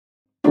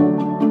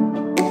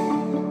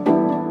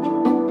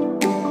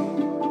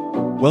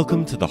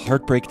Welcome to the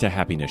Heartbreak to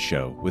Happiness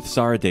Show with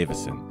Sarah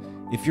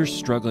Davison. If you're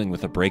struggling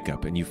with a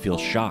breakup and you feel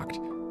shocked,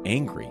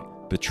 angry,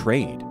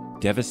 betrayed,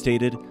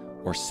 devastated,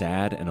 or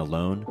sad and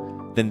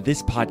alone, then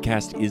this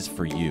podcast is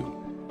for you.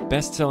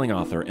 Best-selling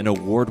author and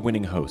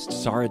award-winning host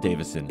Sarah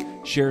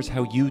Davison shares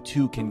how you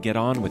too can get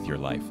on with your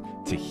life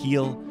to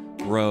heal,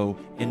 grow,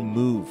 and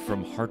move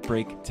from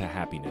heartbreak to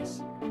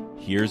happiness.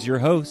 Here's your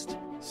host,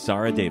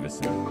 Sarah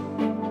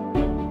Davison.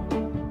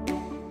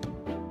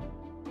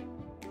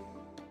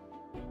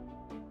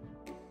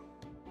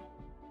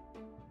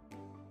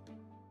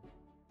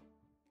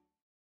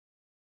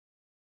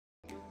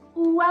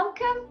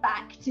 Welcome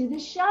back to the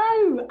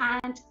show,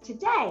 and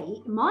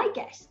today my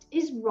guest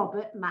is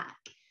Robert Mack.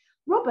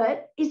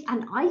 Robert is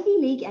an Ivy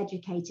League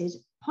educated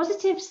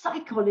positive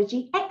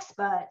psychology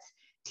expert,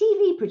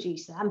 TV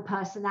producer and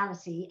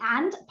personality,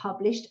 and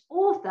published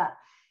author.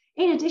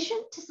 In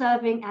addition to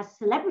serving as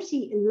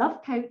celebrity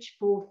love coach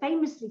for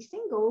Famously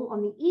Single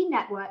on the E!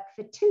 Network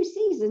for 2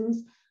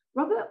 seasons,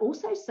 Robert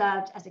also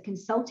served as a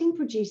consulting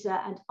producer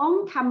and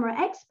on-camera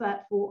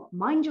expert for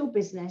Mind Your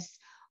Business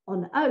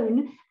on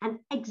OWN, and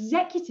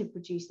executive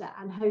producer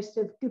and host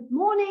of Good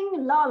Morning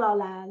La La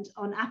Land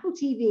on Apple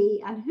TV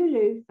and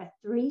Hulu for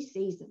 3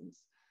 seasons.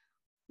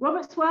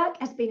 Robert's work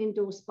has been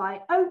endorsed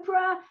by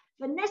Oprah,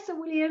 Vanessa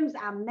Williams,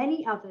 and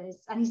many others,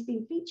 and he's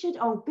been featured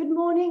on Good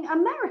Morning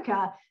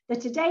America, The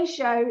Today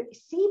Show,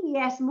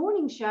 CBS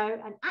Morning Show,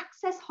 and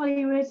Access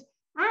Hollywood,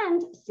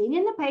 and seen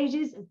in the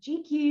pages of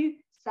GQ,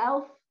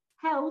 Self,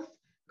 Health,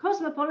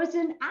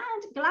 Cosmopolitan,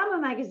 and Glamour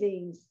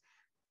magazines.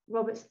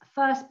 Robert's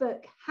first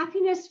book,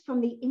 Happiness from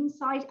the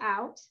Inside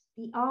Out,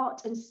 The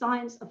Art and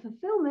Science of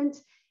Fulfillment,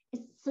 is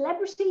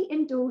celebrity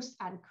endorsed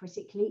and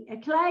critically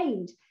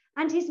acclaimed.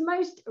 And his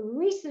most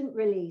recent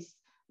release,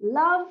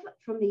 Love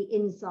from the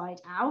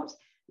Inside Out,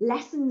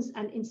 Lessons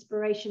and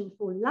Inspiration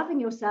for Loving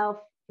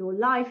Yourself, Your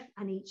Life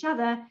and Each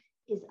Other,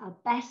 is a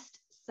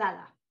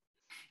bestseller.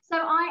 So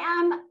I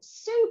am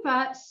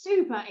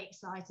super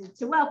excited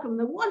to welcome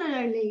the one and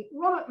only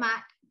Robert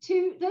Mack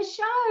to the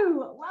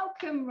show.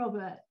 Welcome,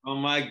 Robert. Oh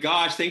my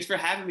gosh, thanks for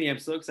having me. I'm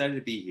so excited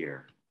to be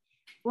here.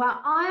 Well,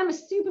 I am a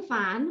super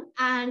fan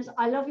and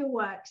I love your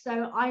work.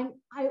 So I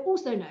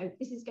also know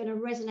this is going to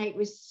resonate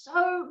with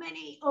so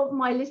many of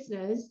my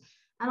listeners,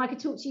 and I could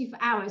talk to you for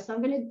hours. So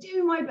I'm going to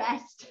do my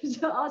best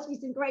to ask you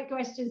some great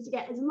questions to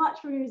get as much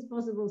from you as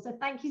possible. So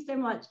thank you so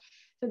much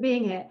for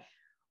being here.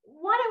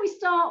 Why don't we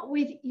start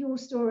with your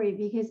story?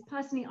 Because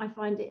personally, I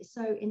find it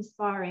so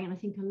inspiring, and I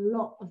think a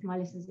lot of my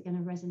listeners are going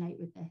to resonate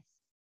with this.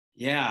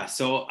 Yeah,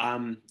 so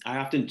I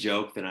often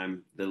joke that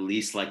I'm the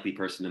least likely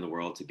person in the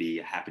world to be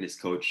a happiness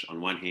coach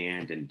on one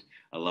hand and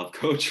a love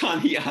coach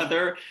on the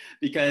other,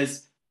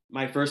 because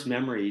my first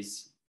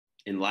memories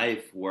in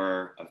life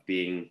were of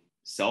being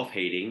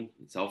self-hating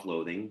and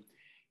self-loathing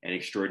and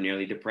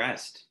extraordinarily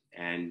depressed.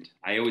 And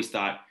I always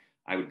thought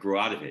I would grow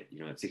out of it. You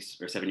know, at 6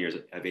 or 7 years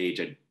of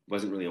age, I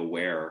wasn't really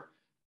aware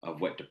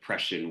of what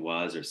depression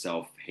was or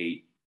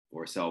self-hate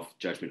or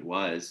self-judgment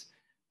was.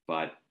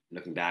 But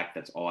looking back,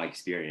 that's all I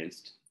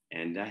experienced.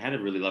 And I had a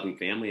really loving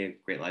family, a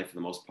great life for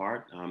the most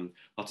part.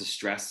 Lots of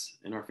stress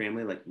in our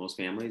family, like most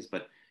families.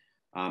 But,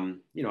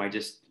 I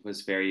just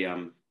was very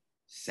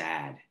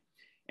sad.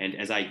 And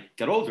as I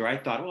got older, I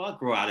thought, well, I'll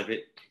grow out of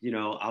it. You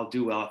know, I'll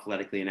do well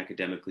athletically and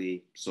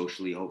academically,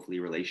 socially, hopefully,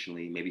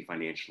 relationally, maybe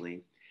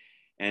financially.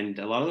 And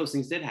a lot of those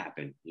things did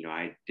happen. You know,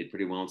 I did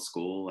pretty well in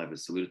school. I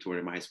was salutatorian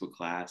in my high school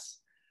class.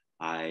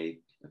 I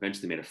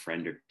eventually made a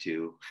friend or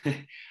two.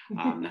 I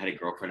had a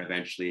girlfriend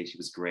eventually. She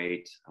was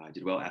great. I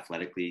did well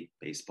athletically,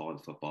 baseball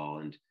and football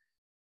and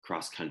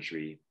cross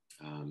country.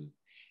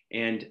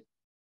 And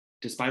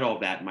despite all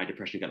of that, my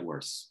depression got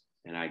worse.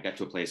 And I got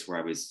to a place where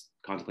I was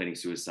contemplating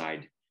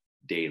suicide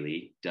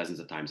daily, dozens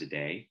of times a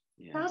day.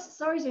 Yeah.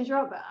 Sorry to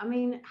interrupt, but I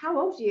mean, how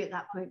old are you at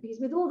that point? Because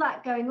with all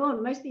that going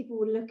on, most people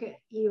would look at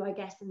you, I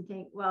guess, and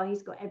think, well,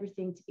 he's got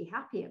everything to be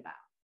happy about.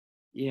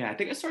 Yeah, I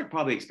think I started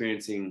probably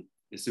experiencing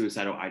the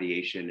suicidal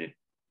ideation at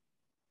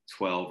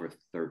 12 or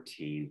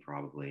 13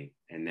 probably.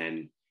 And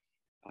then,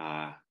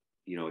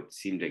 it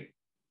seemed to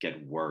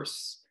get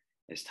worse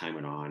as time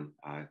went on.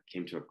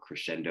 Came to a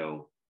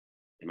crescendo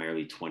in my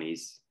early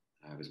 20s.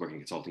 I was working a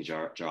consulting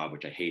job,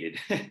 which I hated.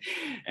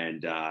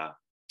 And,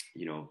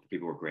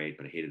 people were great,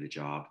 but I hated the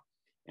job.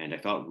 And I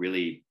felt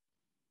really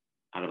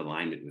out of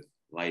alignment with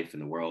life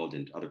and the world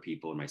and other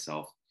people and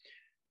myself.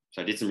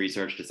 So I did some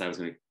research, decided I was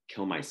going to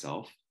kill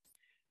myself.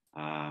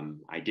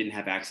 I didn't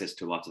have access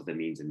to lots of the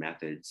means and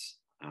methods.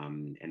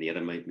 And the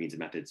other means and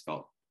methods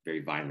felt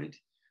very violent.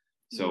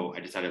 So I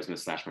decided I was going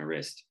to slash my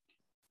wrist.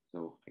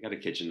 So I got a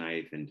kitchen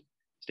knife and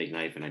steak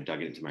knife and I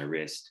dug it into my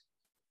wrist.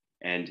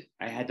 And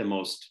I had the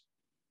most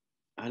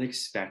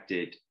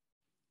unexpected,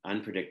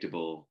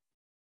 unpredictable,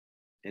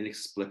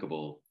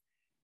 inexplicable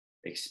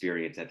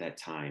experience at that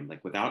time,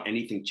 like without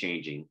anything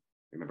changing.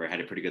 Remember, I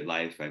had a pretty good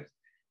life. I was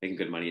making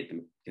good money at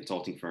the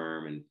consulting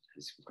firm and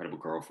this incredible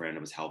girlfriend.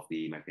 I was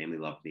healthy. My family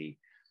loved me.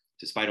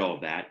 Despite all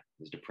of that, I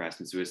was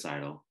depressed and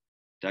suicidal.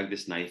 Dug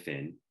this knife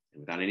in, and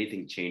without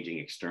anything changing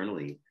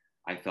externally,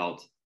 I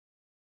felt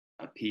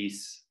a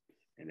peace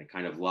and a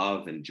kind of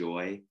love and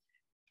joy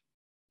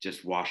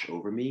just wash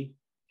over me.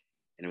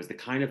 And it was the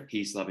kind of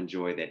peace, love, and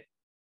joy that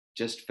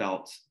just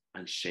felt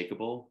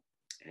unshakable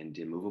and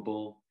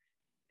immovable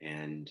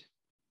and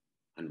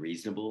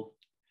unreasonable,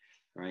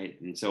 right?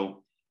 And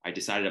so I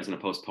decided I was going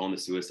to postpone the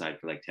suicide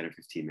for like 10 or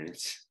 15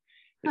 minutes.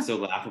 It's so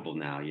laughable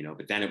now, you know,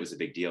 but then it was a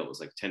big deal. It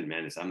was like 10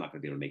 minutes. I'm not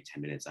going to be able to make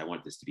 10 minutes. I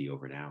want this to be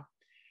over now.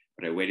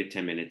 But I waited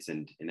 10 minutes,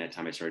 and in that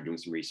time I started doing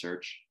some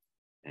research.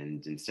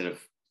 And instead of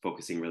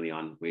focusing really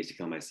on ways to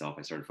kill myself,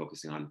 I started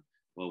focusing on,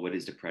 well, what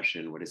is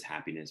depression? What is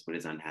happiness? What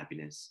is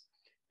unhappiness?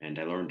 And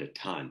I learned a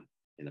ton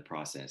in the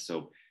process.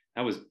 So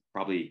that was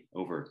probably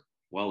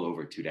well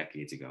over 2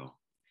 decades ago.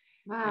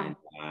 Wow. And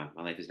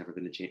my life has never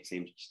been the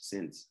same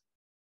since.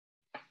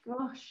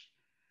 Gosh.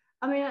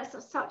 I mean,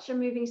 that's such a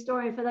moving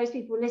story. And for those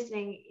people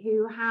listening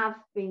who have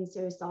been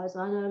suicidal,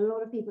 I know a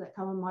lot of people that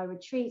come on my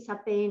retreats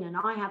have been, and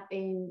I have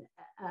been.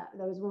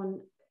 There was one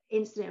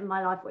incident in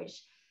my life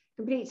which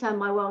completely turned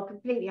my world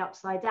completely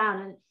upside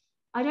down. And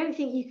I don't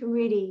think you can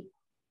really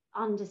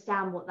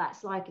understand what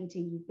that's like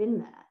until you've been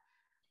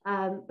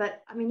there.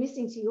 But I mean,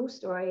 listening to your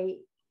story,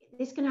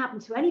 this can happen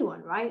to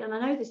anyone, right? And I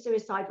know the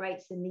suicide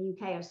rates in the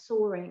UK are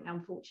soaring,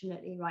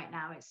 unfortunately, right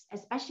now. It's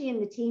especially in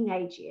the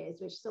teenage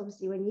years, which is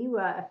obviously when you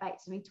were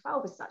affected. I mean,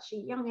 12 is such a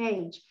young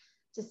age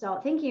to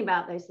start thinking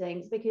about those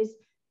things, because,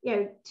 you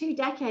know, 2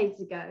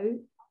 decades ago,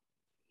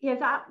 you know,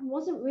 that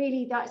wasn't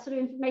really, that sort of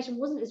information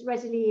wasn't as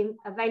readily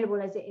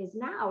available as it is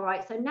now,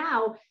 right? So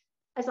now,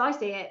 as I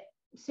see it,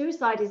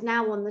 suicide is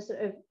now on the sort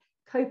of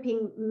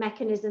coping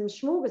mechanism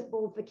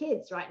smorgasbord for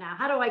kids right now.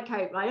 How do I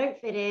cope? I don't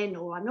fit in,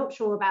 or I'm not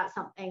sure about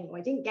something, or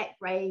I didn't get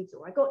grades,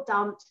 or I got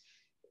dumped.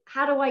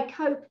 How do I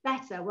cope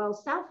better? Well,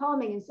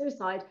 self-harming and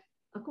suicide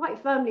are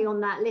quite firmly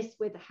on that list,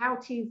 with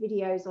how-to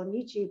videos on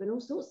YouTube and all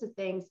sorts of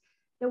things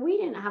that we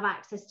didn't have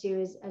access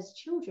to as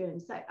children.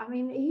 So, I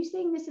mean, are you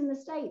seeing this in the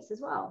States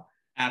as well?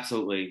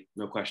 Absolutely,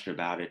 no question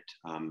about it.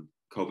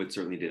 COVID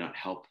certainly did not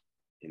help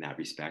in that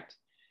respect.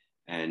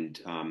 And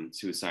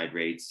suicide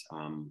rates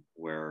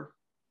were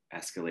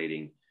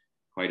escalating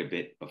quite a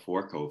bit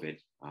before COVID,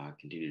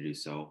 continue to do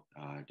so.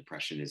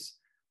 Depression is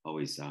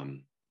always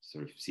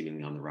sort of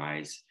seemingly on the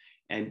rise.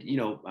 And, you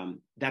know,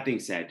 that being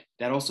said,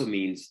 that also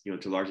means, you know,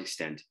 to a large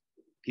extent,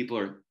 people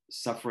are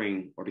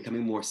suffering or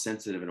becoming more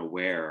sensitive and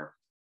aware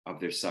of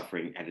their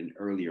suffering at an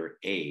earlier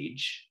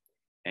age.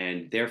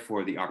 And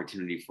therefore, the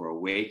opportunity for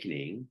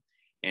awakening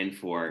and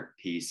for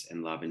peace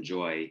and love and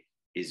joy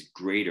is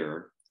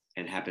greater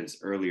and happens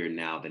earlier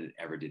now than it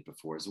ever did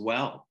before as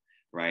well,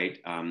 right?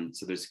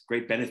 So there's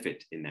great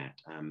benefit in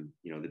that.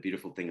 You know, the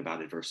beautiful thing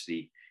about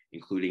adversity,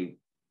 including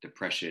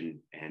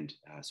depression and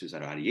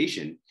suicidal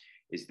ideation,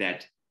 is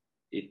that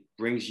it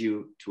brings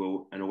you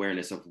to an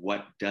awareness of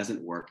what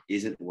doesn't work,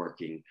 isn't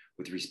working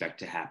with respect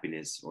to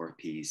happiness or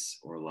peace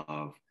or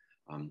love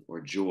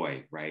or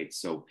joy, right?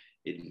 So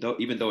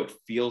even though it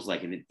feels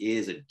like, and it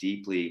is a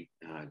deeply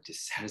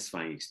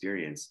dissatisfying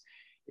experience,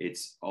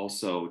 it's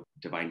also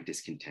divine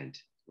discontent,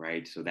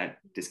 right? So that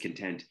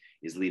discontent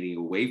is leading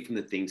away from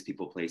the things,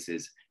 people,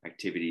 places,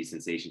 activities,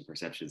 sensations,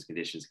 perceptions,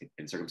 conditions,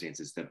 and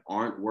circumstances that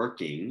aren't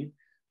working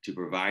to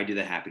provide you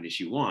the happiness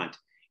you want,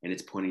 and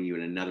it's pointing you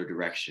in another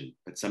direction.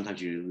 But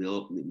sometimes you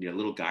need a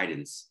little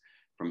guidance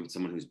from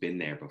someone who's been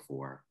there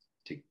before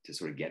to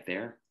sort of get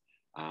there.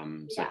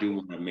 So I do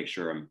want to make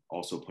sure I'm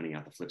also pointing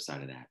out the flip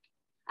side of that.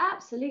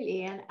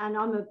 Absolutely. And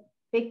I'm a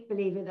big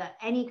believer that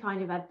any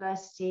kind of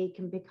adversity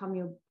can become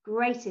your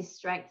greatest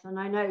strength. And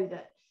I know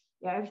that,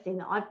 you know, everything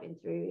that I've been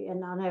through,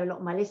 and I know a lot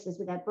of my listeners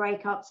with their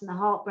breakups and the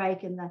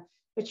heartbreak and the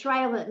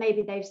betrayal that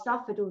maybe they've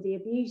suffered, or the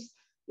abuse,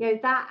 you know,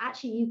 that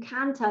actually you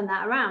can turn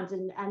that around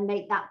and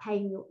make that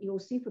pain your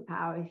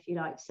superpower, if you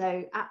like.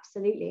 So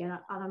absolutely. And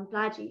I'm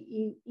glad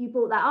you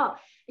brought that up.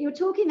 You were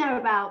talking there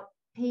about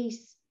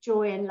peace,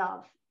 joy, and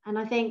love. And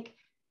I think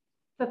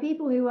for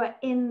people who are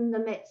in the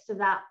midst of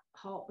that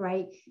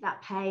heartbreak,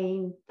 that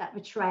pain, that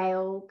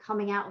betrayal,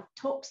 coming out of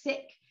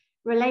toxic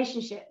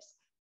relationships,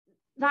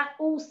 that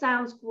all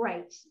sounds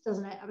great,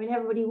 doesn't it? I mean,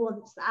 everybody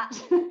wants that,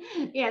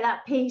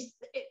 that peace.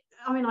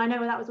 I mean, I know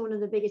that was one of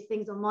the biggest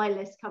things on my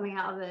list coming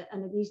out of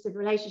an abusive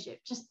relationship.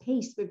 Just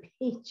peace would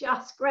be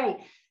just great.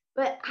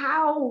 But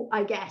how,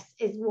 I guess,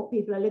 is what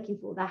people are looking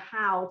for, the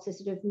how to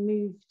sort of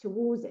move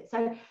towards it.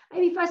 So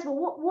maybe first of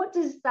all, what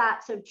does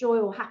that sort of joy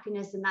or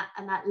happiness and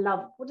that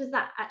love, what does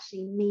that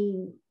actually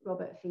mean,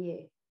 Robert, for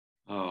you?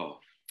 Oh,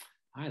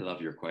 I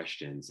love your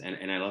questions,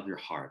 and I love your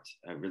heart.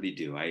 I really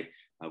do.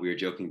 We were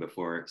joking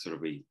before sort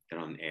of we got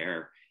on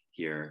air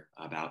here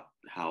about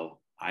how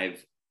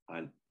I've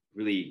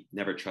really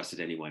never trusted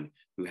anyone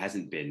who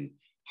hasn't been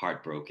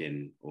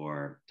heartbroken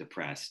or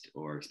depressed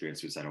or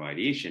experienced suicidal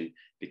ideation,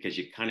 because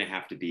you kind of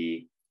have to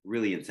be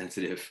really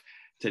insensitive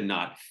to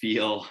not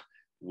feel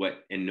what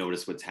and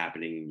notice what's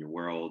happening in your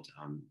world,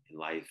 in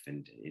life,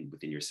 and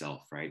within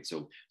yourself, right?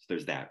 So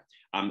there's that.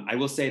 I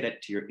will say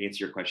that to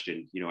answer your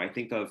question, you know, I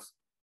think of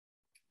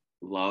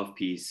love,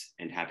 peace,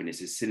 and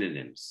happiness as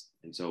synonyms.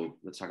 And so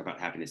let's talk about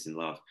happiness and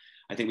love.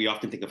 I think we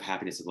often think of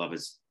happiness and love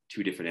as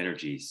two different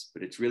energies,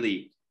 but it's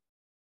really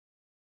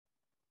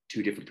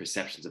two different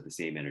perceptions of the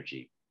same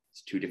energy.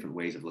 It's two different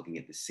ways of looking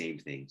at the same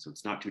thing. So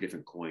it's not two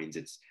different coins,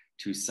 it's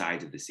two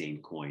sides of the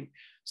same coin.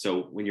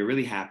 So when you're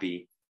really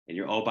happy and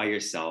you're all by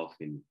yourself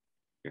and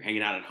you're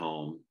hanging out at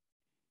home,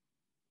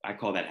 I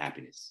call that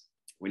happiness.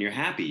 When you're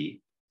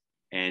happy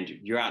and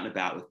you're out and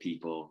about with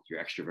people,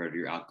 you're extroverted,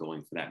 you're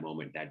outgoing for that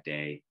moment, that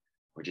day,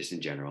 or just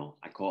in general,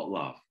 I call it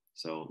love.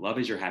 So love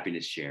is your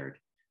happiness shared,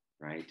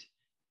 right?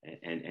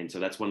 And so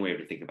that's one way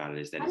to think about it,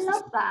 is that I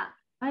love that.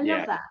 I Yeah.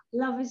 love that.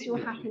 Love is your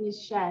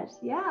happiness shared.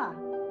 Yeah.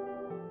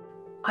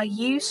 Are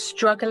you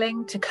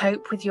struggling to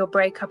cope with your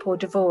breakup or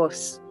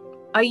divorce?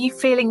 Are you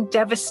feeling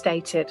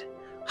devastated,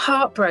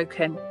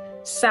 heartbroken,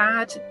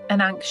 sad,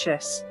 and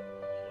anxious?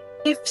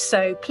 If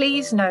so,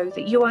 please know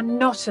that you are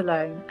not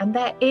alone and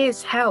there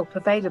is help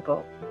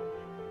available.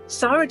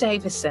 Sarah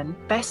Davison,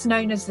 best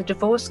known as the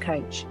Divorce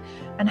Coach,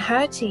 and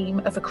her team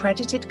of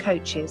accredited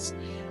coaches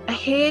are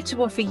here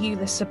to offer you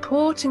the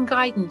support and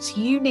guidance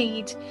you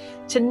need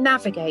to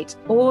navigate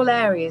all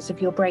areas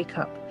of your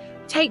breakup,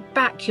 take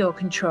back your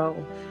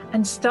control,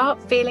 and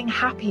start feeling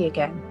happy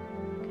again.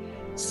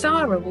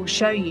 Sarah will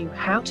show you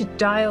how to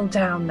dial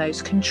down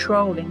those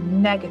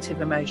controlling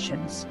negative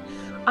emotions,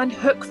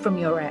 unhook from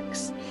your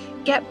ex,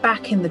 get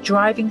back in the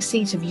driving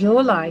seat of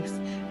your life,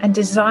 and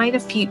design a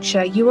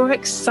future you are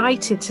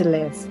excited to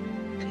live.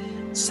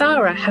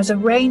 Sarah has a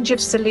range of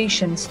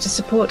solutions to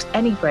support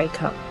any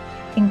breakup,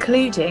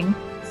 including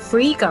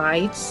free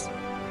guides,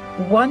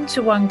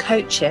 one-to-one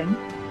coaching,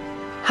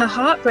 her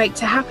Heartbreak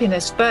to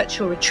Happiness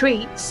virtual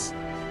retreats,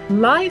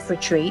 live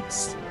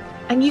retreats,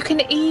 and you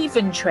can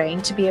even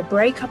train to be a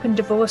breakup and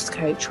divorce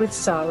coach with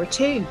Sarah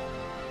too.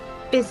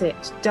 Visit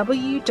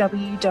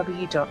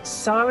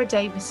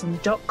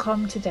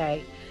www.sarahdavison.com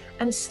today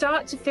and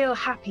start to feel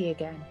happy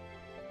again.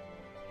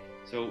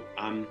 So,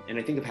 and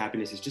I think of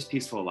happiness as just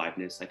peaceful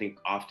aliveness. I think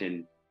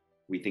often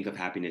we think of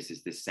happiness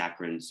as this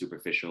saccharine,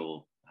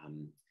 superficial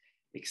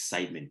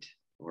excitement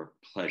or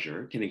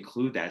pleasure. It can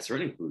include that,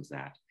 certainly includes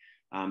that,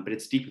 but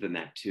it's deeper than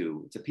that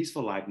too. It's a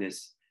peaceful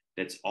aliveness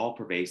that's all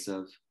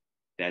pervasive,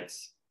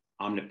 that's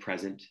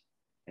omnipresent,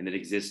 and that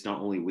exists not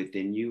only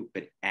within you,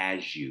 but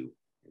as you.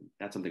 And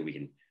that's something we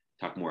can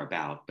talk more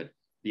about. But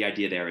the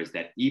idea there is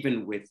that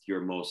even with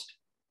your most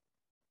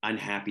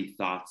unhappy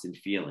thoughts and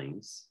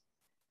feelings,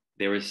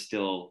 there is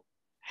still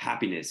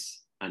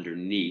happiness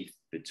underneath,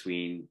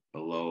 between,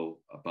 below,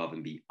 above,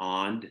 and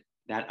beyond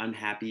that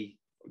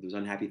those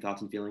unhappy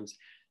thoughts and feelings.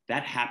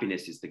 That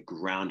happiness is the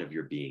ground of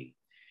your being.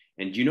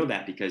 And you know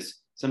that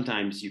because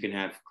sometimes you can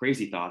have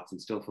crazy thoughts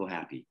and still feel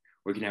happy,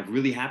 or you can have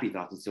really happy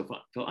thoughts and still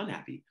feel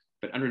unhappy.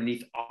 But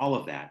underneath all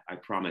of that, I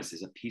promise,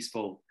 is a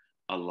peaceful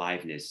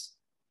aliveness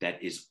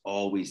that is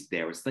always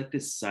there. It's like the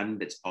sun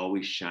that's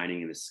always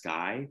shining in the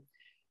sky,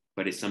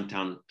 but is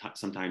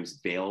sometimes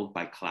veiled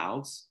by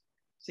clouds.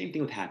 Same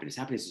thing with happiness.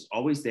 Happiness is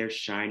always there,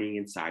 shining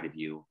inside of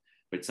you,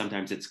 but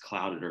sometimes it's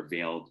clouded or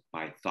veiled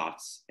by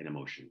thoughts and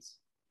emotions.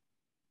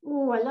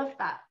 Oh, I love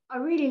that. I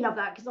really love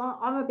that, because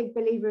I'm a big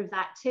believer of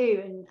that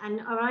too. And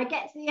when I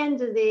get to the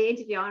end of the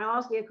interview, I'm going to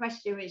ask you a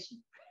question, which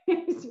is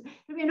going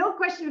to be an odd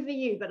question for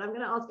you, but I'm going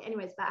to ask it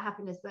anyways, about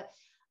happiness. But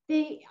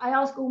I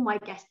ask all my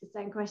guests the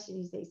same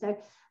question, you see. So,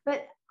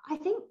 but I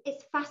think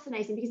it's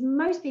fascinating because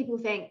most people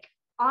think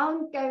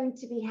I'm going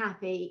to be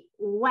happy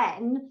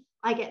when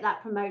I get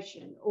that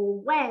promotion,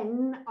 or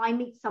when I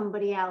meet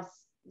somebody else,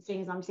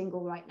 seeing as I'm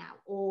single right now,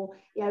 or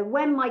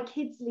when my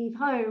kids leave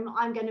home,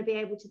 I'm going to be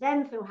able to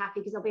then feel happy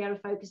because I'll be able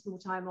to focus more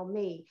time on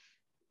me.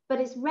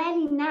 But it's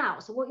rarely now.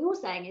 So what you're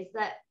saying is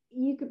that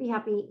you could be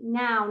happy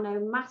now,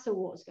 no matter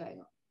what's going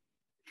on.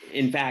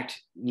 In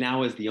fact,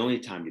 now is the only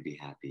time to be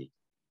happy.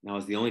 Now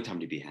is the only time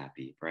to be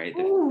happy, right?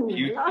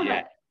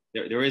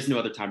 There is no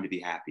other time to be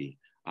happy.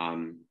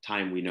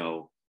 Time, we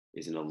know,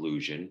 is an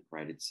illusion,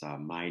 right? It's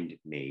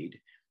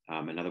mind-made.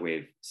 Another way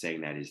of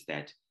saying that is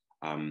that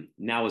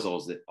now is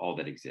all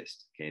that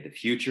exists. Okay, the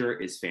future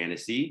is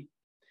fantasy.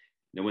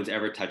 No one's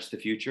ever touched the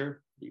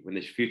future. When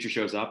the future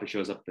shows up, it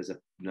shows up as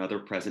another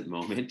present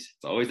moment.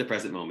 It's always the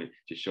present moment.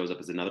 It just shows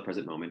up as another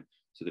present moment.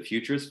 So the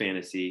future is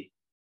fantasy.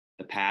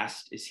 The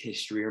past is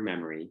history or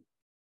memory.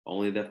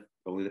 Only the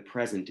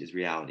present is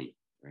reality.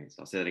 Right.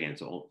 So I'll say that again.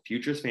 So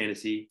future is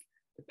fantasy.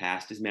 The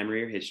past is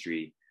memory or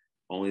history.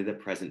 Only the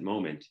present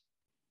moment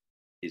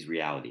is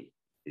reality,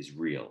 is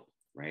real.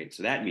 Right.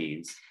 So that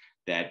means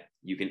that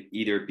you can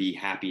either be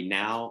happy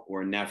now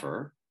or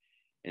never.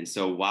 And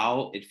so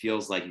while it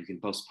feels like you can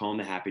postpone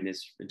the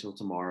happiness until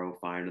tomorrow,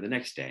 fine, or the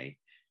next day,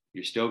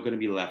 you're still going to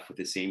be left with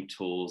the same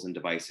tools and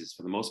devices,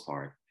 for the most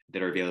part,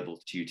 that are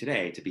available to you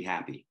today to be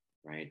happy,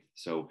 right?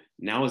 So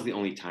now is the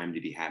only time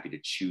to be happy, to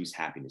choose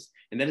happiness.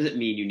 And that doesn't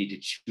mean you need to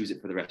choose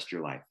it for the rest of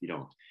your life. You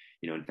don't.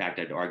 In fact,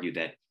 I'd argue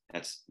that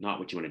that's not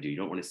what you want to do. You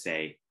don't want to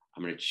say,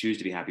 I'm going to choose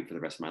to be happy for the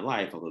rest of my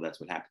life, although that's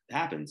what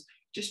happens.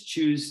 Just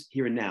choose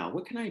here and now.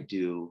 What can I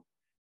do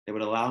that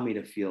would allow me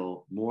to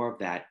feel more of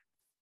that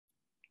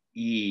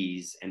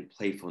ease and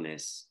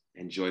playfulness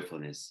and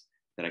joyfulness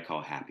that I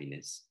call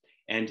happiness?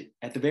 And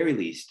at the very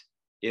least,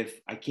 if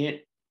I can't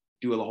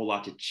do a whole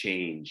lot to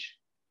change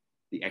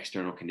the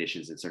external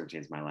conditions and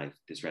circumstances of my life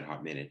this red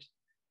hot minute,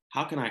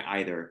 how can I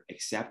either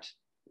accept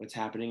what's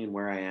happening and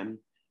where I am,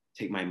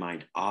 take my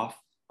mind off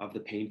of the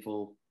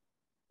painful,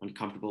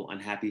 uncomfortable,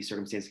 unhappy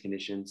circumstance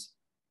conditions,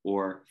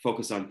 or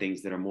focus on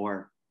things that are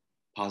more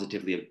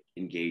positively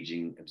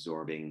engaging,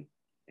 absorbing,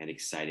 and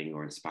exciting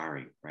or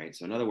inspiring, right?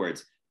 So in other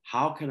words,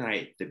 how can I,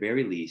 at the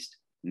very least,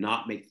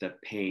 not make the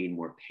pain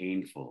more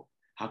painful?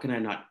 How can I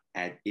not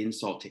add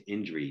insult to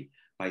injury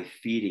by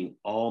feeding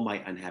all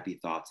my unhappy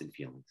thoughts and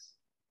feelings?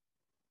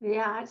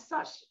 Yeah, it's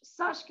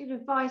such good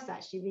advice,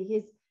 actually,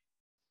 because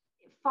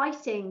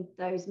fighting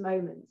those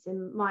moments,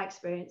 in my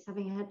experience,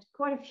 having had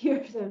quite a few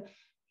of them,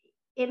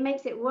 it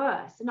makes it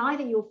worse. And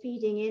either you're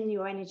feeding in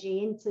your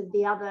energy into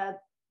the other,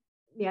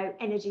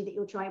 energy that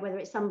you're trying, whether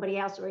it's somebody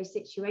else or a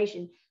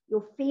situation,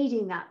 you're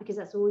feeding that because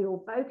that's all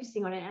you're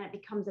focusing on it, and it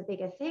becomes a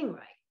bigger thing,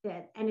 right?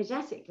 Yeah,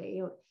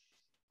 energetically.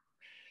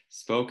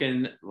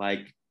 Spoken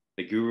like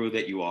the guru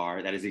that you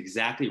are, that is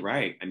exactly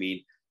right. I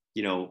mean,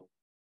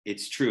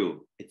 it's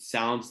true. It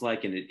sounds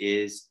like, and it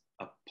is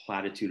a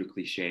platitude, a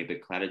cliche,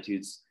 but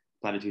platitudes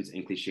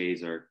and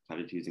cliches are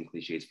platitudes and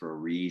cliches for a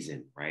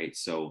reason, right?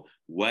 So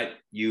what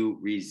you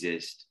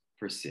resist,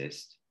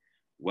 persist.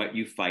 What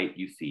you fight,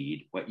 you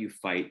feed. What you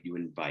fight, you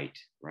invite,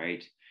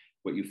 right?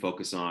 What you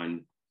focus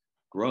on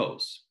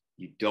grows.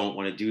 You don't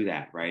want to do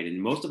that, right? And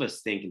most of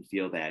us think and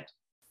feel that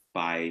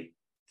by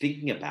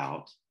thinking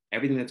about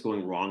everything that's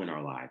going wrong in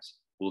our lives,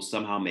 we'll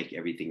somehow make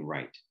everything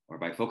right. Or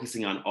by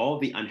focusing on all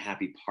the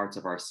unhappy parts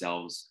of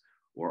ourselves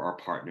or our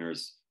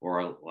partners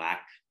or our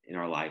lack in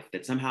our life,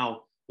 that somehow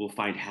we'll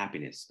find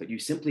happiness. But you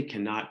simply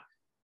cannot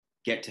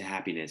get to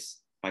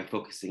happiness by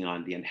focusing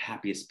on the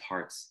unhappiest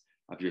parts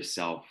of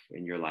yourself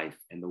and your life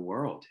and the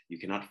world. You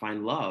cannot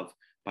find love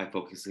by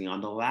focusing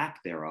on the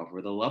lack thereof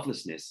or the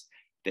lovelessness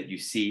that you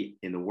see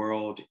in the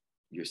world,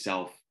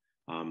 yourself,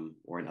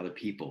 or in other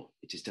people.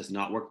 It just does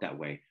not work that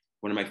way.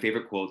 One of my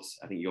favorite quotes,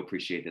 I think you'll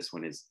appreciate this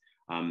one, is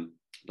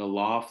the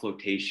law of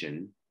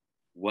flotation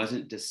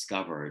wasn't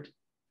discovered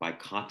by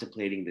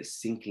contemplating the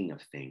sinking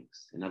of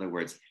things. In other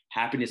words,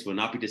 happiness will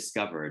not be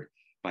discovered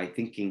by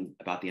thinking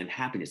about the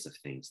unhappiness of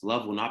things.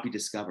 Love will not be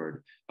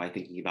discovered by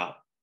thinking about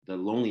the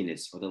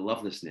loneliness or the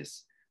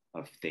lovelessness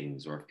of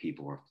things or of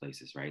people or of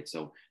places, right?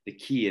 So the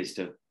key is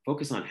to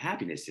focus on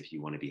happiness if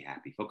you want to be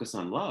happy. Focus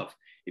on love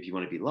if you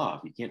want to be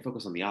loved. You can't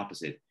focus on the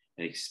opposite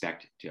and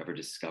expect to ever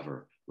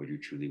discover what you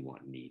truly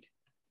want and need.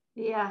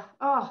 Yeah.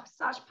 Oh,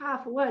 such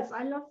powerful words.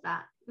 I love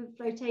that. The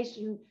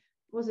flotation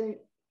wasn't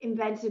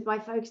invented by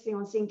focusing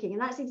on sinking.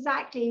 And that's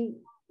exactly,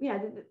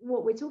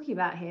 what we're talking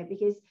about here,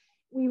 because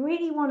we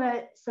really want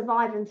to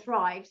survive and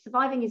thrive.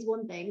 Surviving is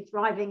one thing,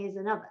 thriving is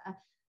another.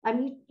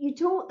 You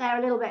talked there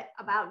a little bit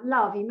about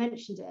love. You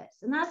mentioned it,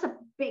 and that's a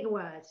big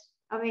word.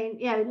 I mean,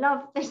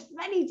 love. There's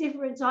many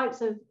different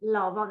types of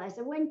love, aren't there?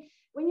 So when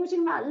you're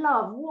talking about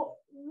love,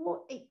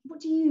 what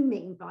do you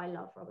mean by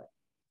love, Robert?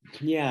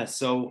 Yeah.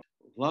 So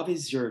love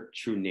is your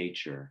true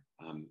nature,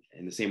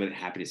 in the same way that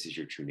happiness is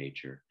your true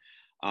nature.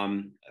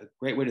 A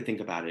great way to think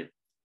about it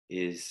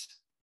is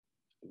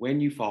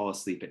when you fall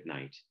asleep at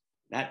night.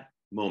 That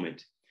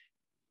moment,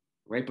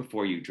 right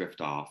before you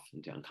drift off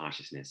into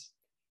unconsciousness.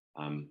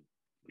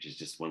 Which is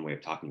just one way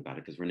of talking about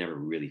it, because we're never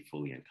really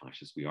fully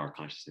unconscious. We are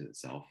consciousness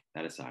itself.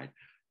 That aside,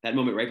 that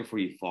moment right before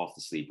you fall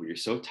to sleep, when you're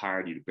so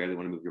tired, you barely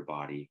want to move your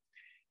body,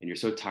 and you're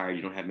so tired,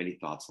 you don't have many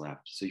thoughts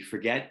left. So you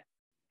forget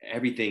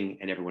everything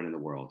and everyone in the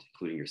world,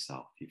 including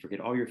yourself. You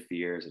forget all your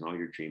fears and all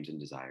your dreams and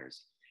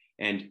desires.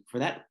 And for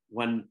that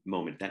one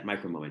moment, that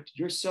micro moment,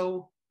 you're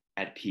so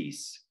at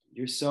peace,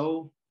 you're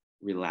so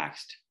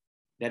relaxed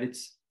that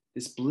it's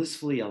this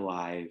blissfully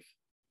alive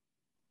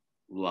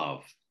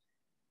love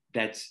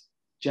that's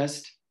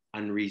just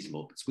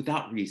unreasonable. It's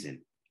without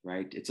reason,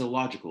 right? It's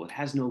illogical. It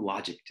has no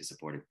logic to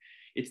support it.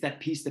 It's that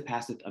peace that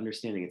passeth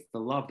understanding. It's the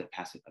love that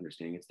passeth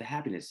understanding. It's the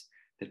happiness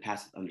that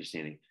passeth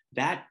understanding.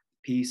 That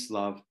peace,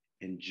 love,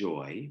 and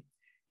joy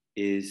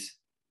is,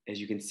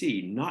 as you can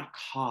see, not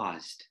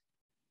caused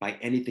by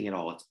anything at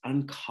all. It's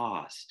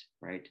uncaused,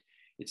 right?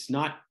 It's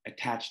not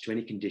attached to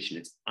any condition.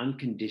 It's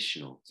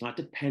unconditional. It's not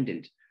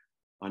dependent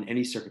on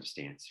any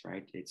circumstance,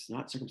 right? It's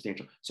not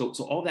circumstantial. So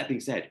all that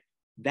being said,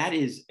 that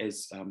is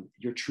as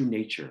your true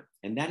nature,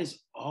 and that is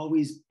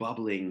always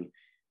bubbling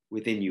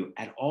within you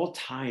at all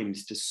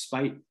times,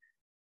 despite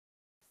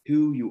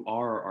who you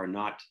are or are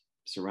not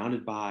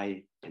surrounded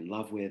by, in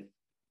love with,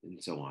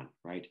 and so on,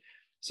 right?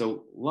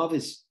 So love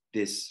is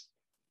this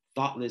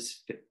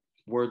thoughtless,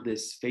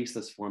 wordless,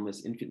 faceless,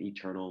 formless, infinite,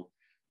 eternal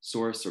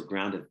source or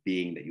ground of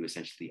being that you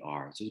essentially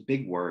are. So it's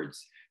big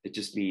words that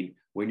just mean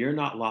when you're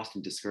not lost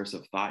in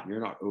discursive thought, and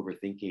you're not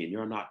overthinking, and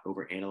you're not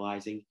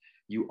overanalyzing,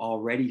 you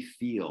already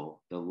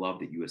feel the love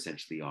that you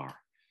essentially are.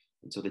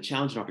 And so the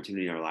challenge and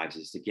opportunity in our lives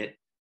is to get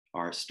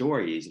our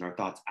stories and our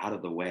thoughts out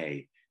of the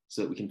way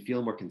so that we can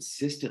feel more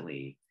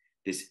consistently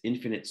this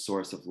infinite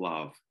source of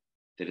love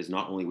that is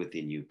not only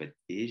within you, but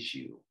is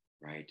you,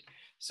 right?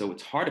 So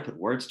it's hard to put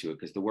words to it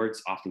because the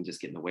words often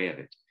just get in the way of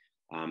it.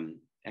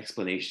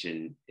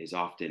 Explanation is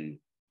often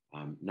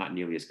not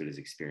nearly as good as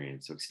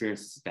experience. So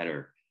experience is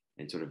better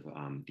and sort of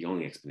the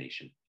only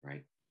explanation,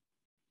 right?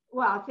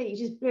 well, I think you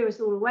just blew us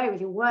all away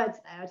with your words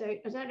there.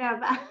 I don't know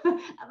about,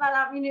 about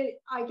that. I mean,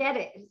 I get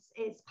it.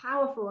 It's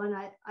powerful. And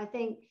I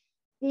think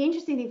the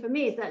interesting thing for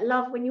me is that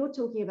love, when you're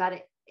talking about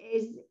it,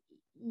 is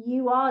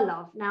you are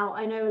love. Now,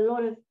 I know a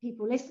lot of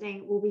people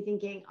listening will be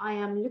thinking, I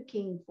am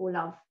looking for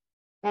love.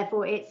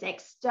 Therefore, it's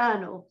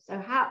external. So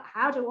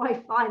how do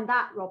I find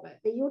that, Robert?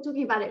 But you're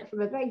talking about it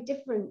from a very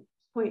different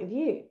point of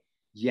view.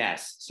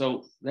 Yes.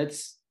 So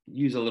let's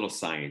use a little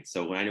science.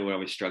 So when I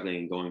was struggling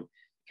and going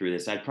through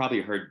this, I'd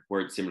probably heard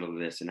words similar to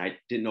this, and I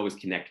didn't always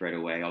connect right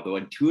away. Although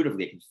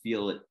intuitively, I could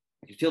feel it.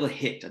 I could feel the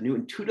hit. I knew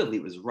intuitively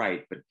it was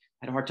right, but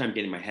I had a hard time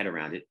getting my head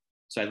around it.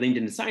 So I leaned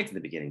into science in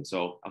the beginning.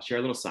 So I'll share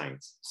a little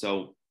science.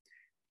 So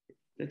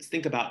let's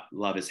think about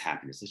love as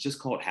happiness. Let's just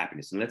call it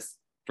happiness, and let's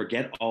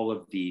forget all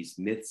of these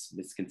myths,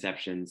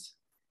 misconceptions,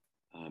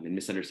 and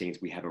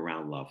misunderstandings we have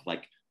around love.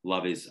 Like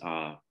love is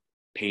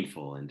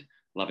painful and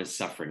love is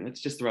suffering.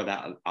 Let's just throw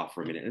that out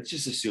for a minute. Let's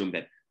just assume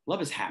that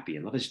love is happy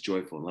and love is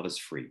joyful and love is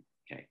free.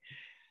 Okay.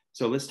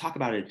 So let's talk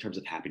about it in terms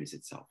of happiness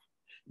itself.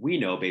 We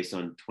know based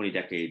on 20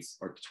 decades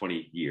or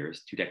 20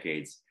 years, 2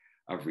 decades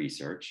of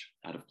research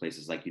out of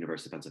places like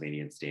University of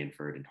Pennsylvania and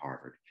Stanford and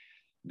Harvard,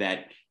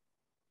 that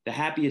the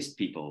happiest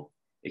people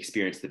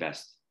experience the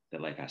best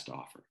that life has to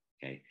offer.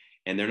 Okay.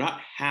 And they're not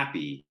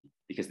happy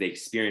because they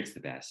experience the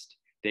best.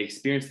 They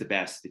experience the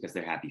best because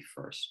they're happy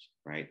first,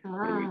 right?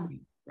 What do we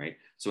mean, right?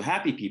 So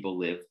happy people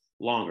live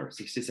longer,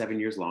 6 to 7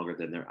 years longer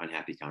than their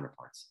unhappy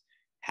counterparts.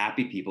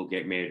 Happy people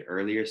get married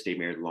earlier, stay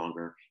married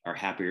longer, are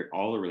happier in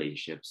all the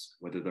relationships,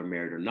 whether they're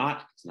married or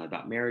not. It's not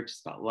about marriage,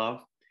 it's about love.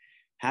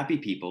 Happy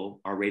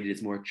people are rated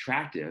as more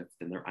attractive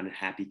than their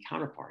unhappy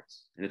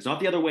counterparts. And it's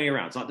not the other way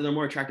around. It's not that they're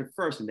more attractive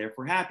first and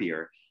therefore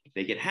happier.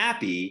 They get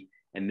happy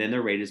and then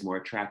they're rated as more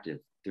attractive.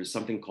 There's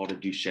something called a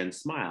Duchenne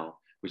smile,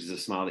 which is a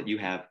smile that you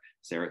have,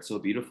 Sarah. It's so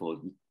beautiful.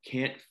 You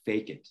can't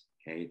fake it.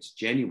 Okay. It's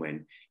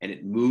genuine and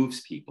it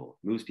moves people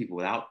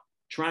without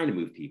trying to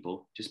move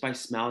people. Just by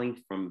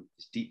smiling from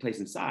this deep place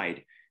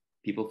inside,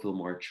 people feel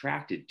more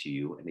attracted to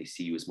you and they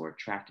see you as more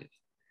attractive.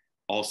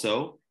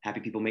 Also, happy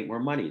people make more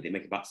money. They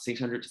make about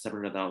 $600,000 to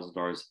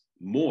 $700,000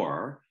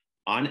 more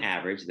on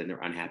average than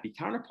their unhappy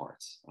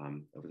counterparts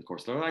over the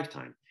course of their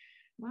lifetime.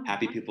 Wow.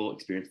 Happy people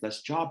experience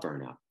less job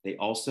burnout. They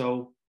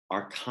also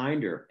are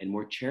kinder and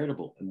more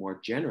charitable and more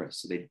generous.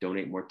 So they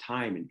donate more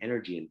time and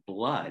energy and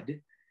blood,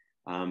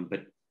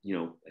 but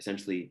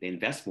essentially they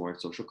invest more in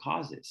social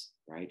causes,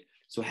 right?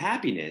 So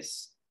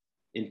happiness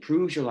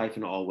improves your life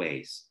in all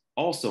ways.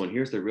 Also, and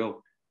here's the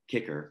real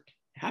kicker,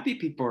 happy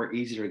people are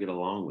easier to get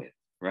along with,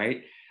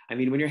 right? I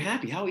mean, when you're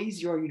happy, how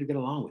easy are you to get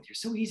along with? You're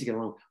so easy to get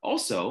along with.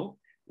 Also,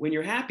 when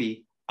you're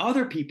happy,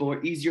 other people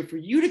are easier for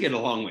you to get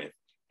along with.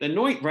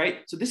 Right?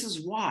 So this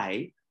is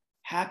why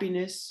happy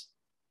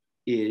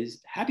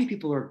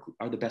people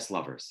are the best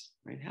lovers,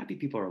 right? Happy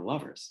people are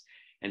lovers,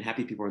 and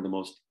happy people are the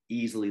most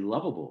easily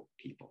lovable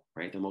people,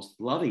 right? The most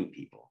loving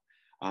people.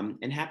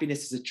 And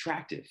happiness is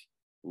attractive,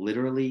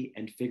 literally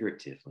and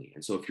figuratively.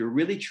 And so if you're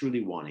really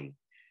truly wanting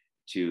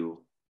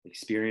to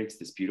experience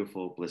this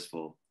beautiful,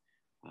 blissful,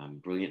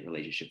 brilliant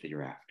relationship that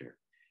you're after,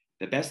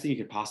 the best thing you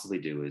could possibly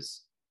do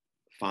is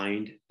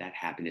find that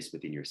happiness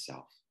within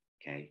yourself,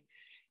 okay?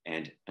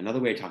 And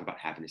another way to talk about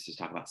happiness is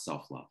talk about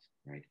self-love,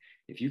 right?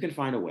 If you can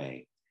find a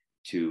way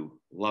to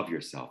love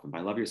yourself, and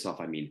by love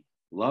yourself, I mean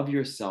love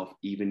yourself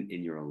even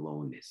in your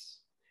aloneness.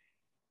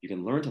 You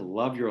can learn to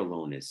love your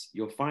aloneness.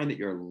 You'll find that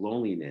your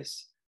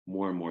loneliness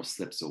more and more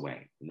slips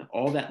away. And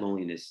all that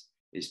loneliness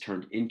is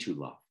turned into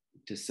love,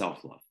 to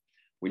self-love.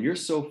 When you're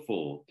so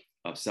full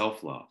of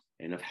self-love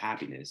and of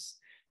happiness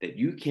that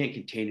you can't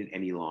contain it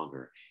any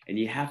longer, and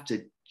you have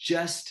to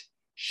just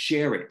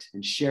share it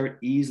and share it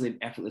easily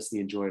and effortlessly,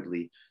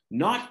 enjoyably,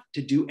 not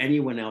to do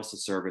anyone else a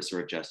service or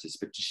a justice,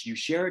 but just you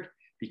share it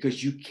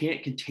because you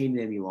can't contain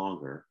it any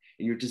longer.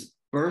 And you're just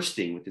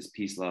bursting with this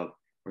peace, love,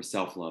 or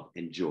self-love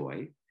and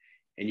joy.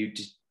 And you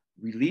just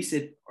release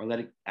it or let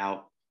it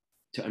out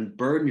to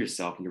unburden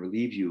yourself and to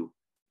relieve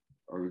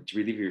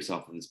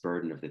yourself of this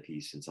burden of the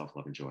peace and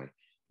self-love and joy.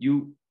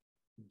 You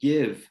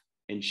give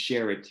and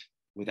share it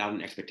without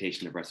an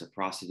expectation of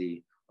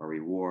reciprocity or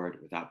reward,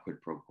 without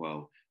quid pro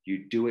quo.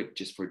 You do it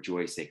just for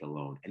joy's sake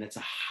alone. And it's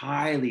a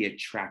highly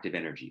attractive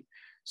energy.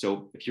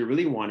 So if you're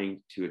really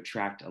wanting to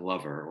attract a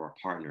lover or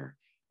a partner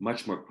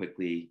much more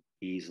quickly,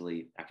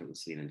 easily,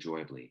 effortlessly, and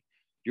enjoyably,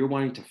 you're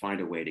wanting to find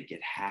a way to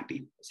get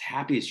happy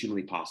as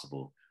humanly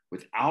possible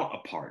without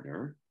a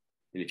partner.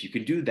 And if you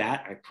can do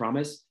that, I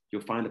promise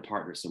you'll find a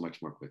partner so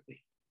much more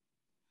quickly.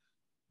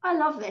 I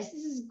love this.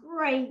 This is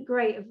great,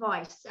 great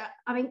advice.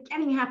 I mean,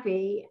 getting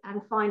happy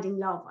and finding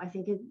love, I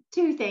think, are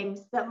two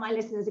things that my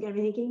listeners are going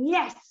to be thinking,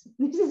 yes,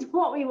 this is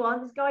what we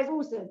want. This guy's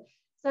awesome.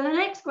 So the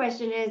next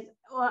question is,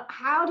 well,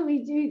 how do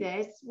we do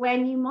this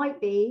when you might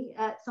be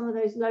at some of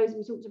those lows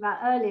we talked about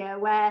earlier,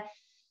 where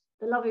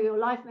the love of your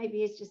life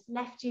maybe has just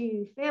left you,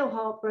 you feel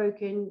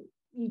heartbroken,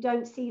 you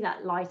don't see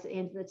that light at the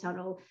end of the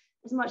tunnel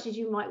as much as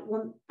you might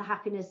want the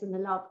happiness and the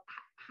love.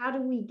 How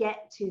do we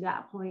get to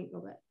that point,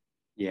 Robert?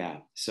 Yeah.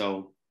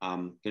 So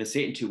I'm going to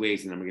say it in 2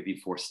 ways, and I'm going to give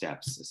you 4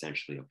 steps,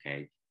 essentially.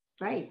 Okay.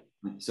 Right.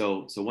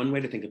 So one way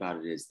to think about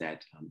it is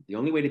that the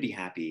only way to be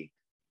happy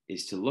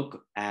is to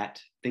look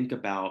at, think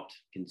about,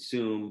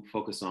 consume,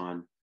 focus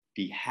on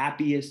the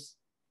happiest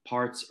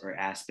parts or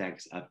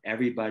aspects of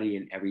everybody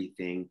and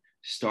everything,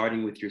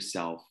 starting with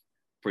yourself,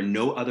 for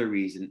no other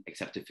reason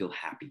except to feel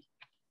happy.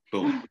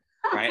 Boom.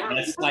 Right?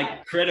 That's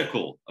like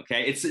critical.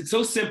 Okay. It's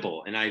so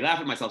simple. And I laugh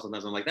at myself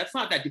sometimes. I'm like, that's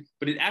not that deep,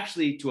 but it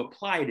actually, to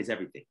apply it, is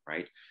everything.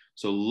 Right?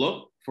 So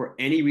look for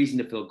any reason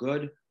to feel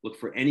good, look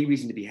for any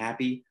reason to be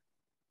happy.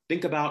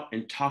 Think about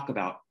and talk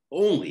about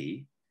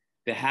only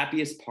the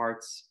happiest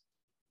parts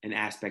and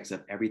aspects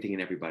of everything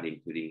and everybody,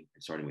 including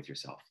and starting with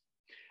yourself.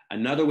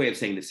 Another way of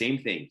saying the same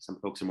thing, some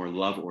folks are more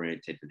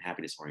love-oriented than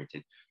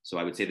happiness-oriented. So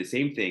I would say the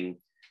same thing,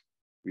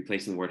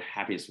 replacing the word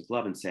happiness with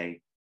love, and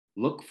say,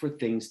 look for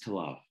things to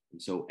love.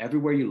 And so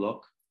everywhere you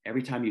look,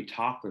 every time you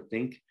talk or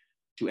think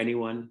to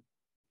anyone,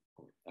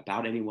 or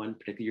about anyone,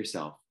 particularly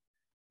yourself,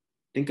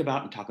 think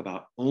about and talk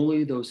about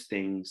only those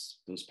things,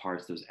 those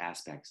parts, those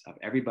aspects of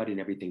everybody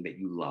and everything that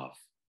you love.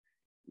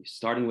 You're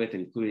starting with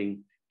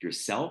including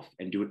yourself,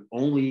 and do it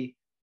only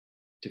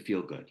to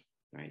feel good,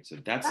 right? So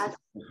that's a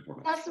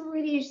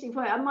really interesting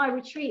point. On my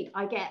retreat,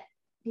 I get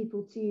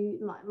people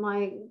to,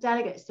 my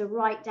delegates, to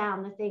write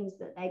down the things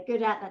that they're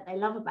good at, that they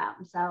love about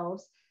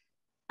themselves.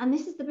 And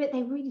this is the bit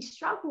they really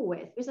struggle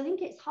with, because I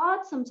think it's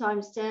hard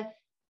sometimes to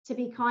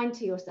be kind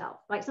to yourself.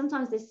 Like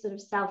sometimes this sort of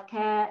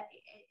self-care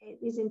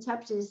is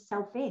interpreted as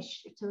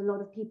selfish to a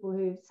lot of people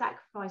who've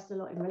sacrificed a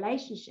lot in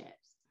relationships.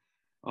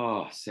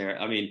 Oh,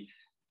 Sarah, I mean,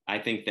 I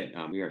think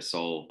that we are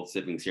soul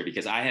siblings here,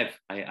 because I've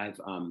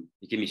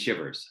you give me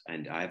shivers,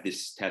 and I have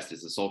this test.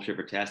 It's a soul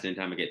shiver test.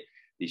 Anytime I get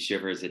these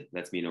shivers, it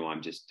lets me know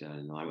I'm just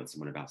in line with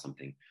someone about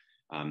something.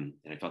 And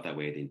I felt that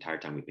way the entire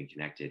time we've been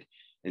connected.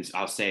 And so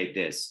I'll say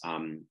this,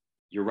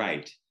 you're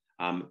right.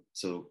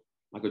 So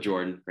Michael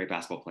Jordan, great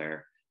basketball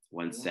player,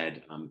 once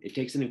said, it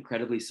takes an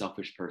incredibly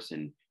selfish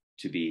person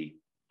to be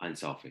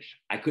unselfish.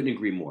 I couldn't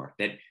agree more,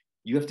 that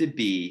you have to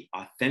be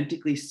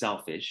authentically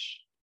selfish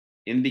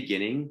in the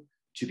beginning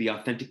to be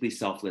authentically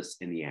selfless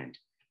in the end.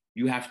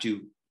 You have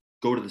to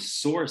go to the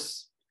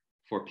source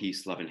for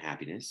peace, love, and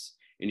happiness.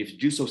 And you have to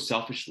do so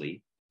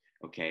selfishly.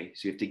 Okay.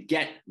 So you have to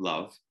get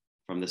love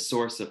from the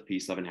source of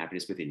peace, love, and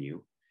happiness within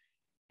you.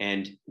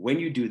 And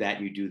when you do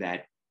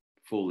that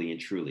fully and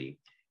truly.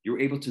 You're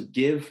able to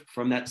give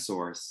from that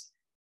source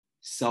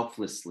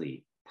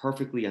selflessly,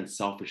 perfectly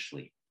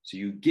unselfishly. So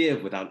you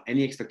give without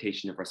any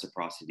expectation of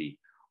reciprocity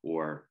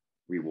or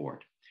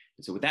reward.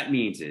 And so what that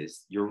means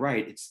is, you're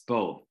right, it's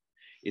both.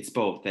 It's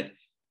both that,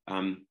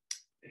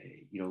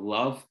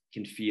 love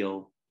can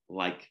feel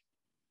like,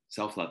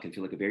 self-love can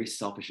feel like a very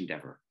selfish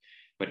endeavor,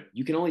 but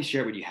you can only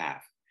share what you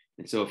have.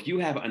 And so if you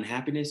have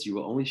unhappiness, you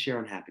will only share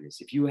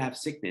unhappiness. If you have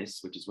sickness,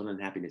 which is what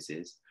unhappiness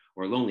is,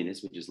 or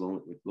loneliness, which is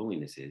what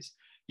loneliness is,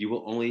 you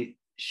will only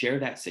share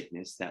that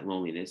sickness, that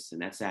loneliness,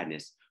 and that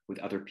sadness with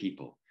other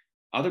people.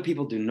 Other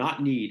people do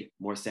not need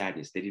more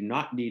sadness. They do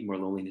not need more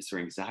loneliness or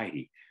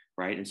anxiety,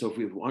 right? And so if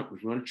we want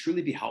to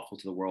truly be helpful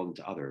to the world and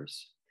to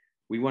others,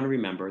 we want to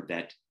remember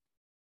that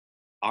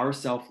our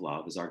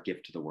self-love is our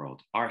gift to the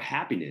world. Our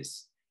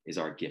happiness is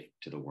our gift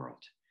to the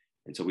world.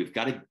 And so we've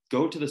got to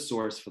go to the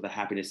source for the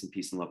happiness and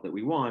peace and love that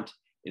we want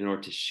in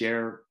order to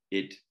share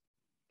it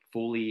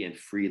fully and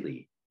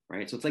freely,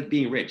 right? So it's like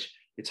being rich.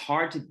 It's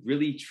hard to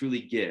really,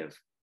 truly give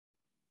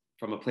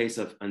from a place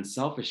of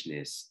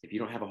unselfishness if you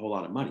don't have a whole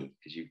lot of money,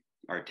 because you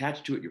are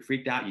attached to it, you're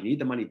freaked out, you need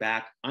the money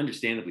back,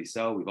 understandably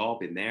so, we've all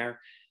been there.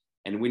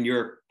 And when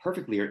you're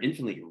perfectly or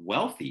infinitely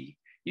wealthy,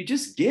 you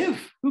just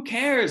give. Who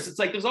cares? It's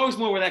like, there's always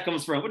more where that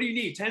comes from. What do you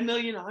need? 10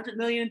 million, 100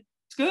 million?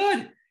 It's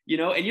good.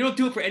 And you don't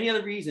do it for any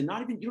other reason. You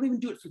don't even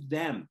do it for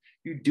them.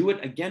 You do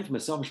it again from a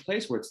selfish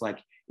place where it's like,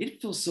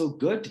 it feels so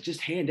good to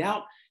just hand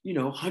out,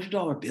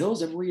 $100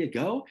 bills everywhere you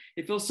go.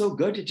 It feels so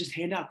good to just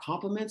hand out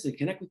compliments and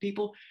connect with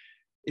people.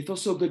 It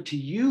feels so good to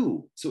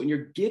you. So when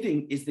you're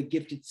giving is the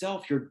gift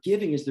itself. Your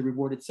giving is the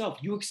reward itself.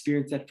 You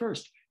experience that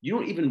first. You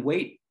don't even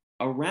wait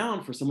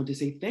around for someone to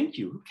say thank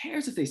you. Who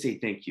cares if they say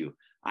thank you?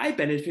 I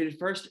benefited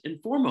first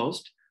and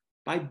foremost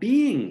by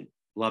being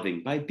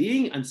loving, by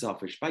being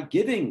unselfish, by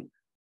giving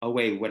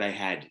away what I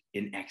had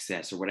in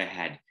excess or what I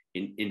had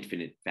in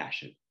infinite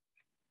fashion.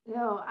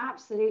 No,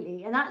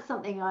 absolutely. And that's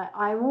something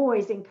I'm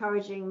always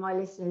encouraging my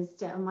listeners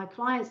and my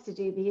clients to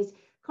do, because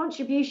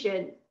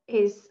contribution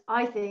is,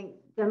 I think,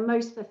 the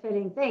most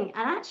fulfilling thing.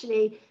 And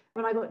actually,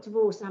 when I got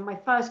divorced and had my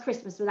first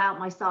Christmas without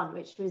my son,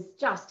 which was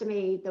just, to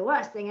me, the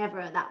worst thing ever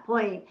at that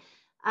point,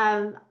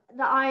 that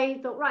I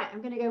thought, right,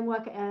 I'm going to go and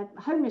work at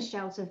a homeless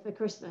shelter for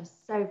Christmas.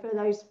 So for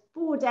those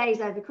 4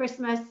 days over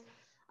Christmas,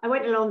 I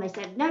went along, they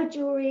said, no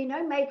jewelry,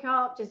 no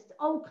makeup, just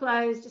old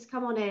clothes, just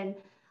come on in.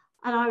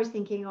 And I was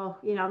thinking, I'm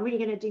really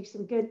going to do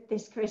some good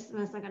this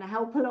Christmas. I'm going to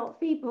help a lot of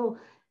people.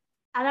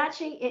 And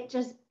actually, it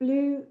just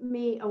blew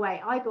me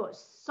away. I got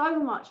so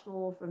much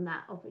more from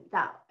that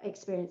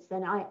experience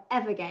than I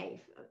ever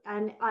gave.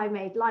 And I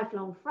made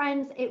lifelong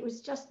friends. It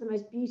was just the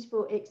most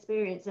beautiful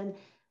experience. And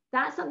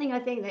that's something I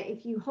think that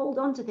if you hold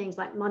on to things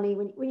like money,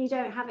 when you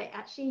don't have it,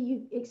 actually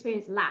you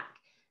experience lack.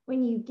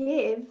 When you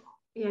give,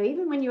 you know,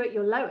 even when you're at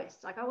your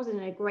lowest, like I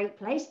wasn't in a great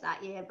place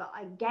that year, but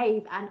I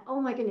gave, and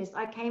oh my goodness,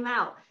 I came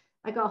out,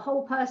 I got a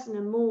whole person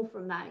and more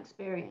from that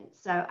experience.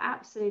 So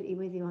absolutely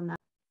with you on that.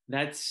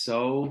 That's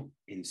so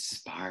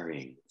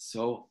inspiring,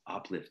 so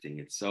uplifting.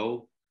 It's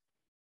so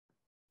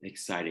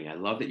exciting. I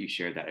love that you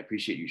shared that. I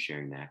appreciate you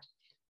sharing that.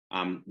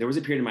 There was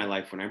a period in my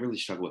life when I really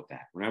struggled with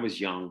that. When I was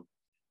young,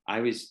 I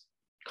was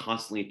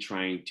constantly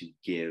trying to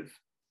give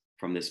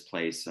from this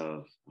place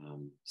of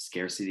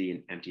scarcity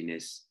and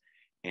emptiness.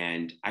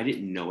 And I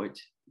didn't know it,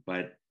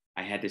 but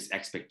I had this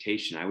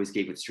expectation. I always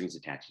gave with strings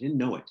attached. I didn't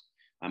know it.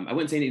 I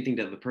wouldn't say anything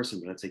to the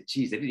person, but I'd say,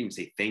 geez, they didn't even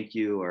say thank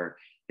you, or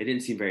they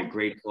didn't seem very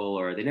grateful,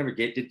 or they never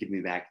did give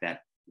me back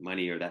that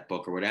money or that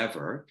book or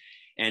whatever.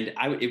 And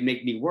it would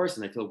make me worse,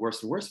 and I feel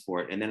worse and worse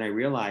for it. And then I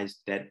realized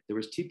that there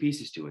was two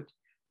pieces to it.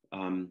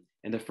 And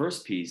the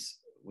first piece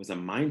was a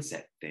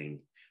mindset thing,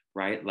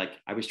 right? Like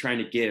I was trying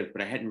to give,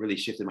 but I hadn't really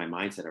shifted my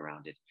mindset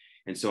around it.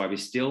 And so I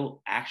was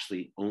still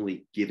actually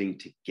only giving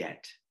to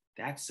get.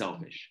 That's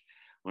selfish.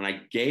 When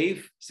I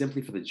gave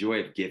simply for the joy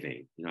of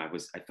giving, you know,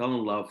 I fell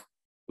in love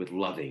with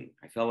loving.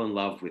 I fell in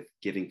love with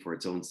giving for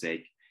its own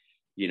sake.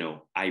 You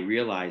know, I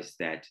realized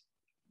that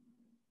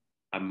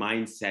a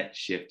mindset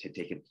shift had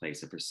taken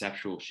place, a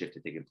perceptual shift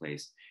had taken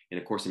place. In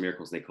A Course in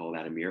Miracles, they call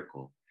that a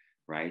miracle,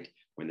 right?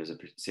 When there's a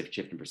shift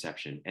in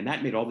perception. And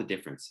that made all the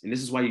difference. And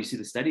this is why you see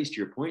the studies, to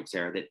your point,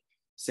 Sarah, that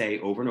say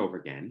over and over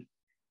again,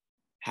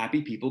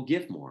 happy people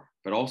give more,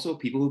 but also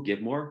people who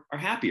give more are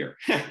happier.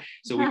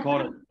 So we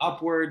call it an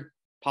upward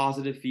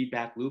positive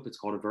feedback loop. It's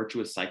called a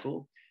virtuous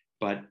cycle.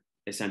 But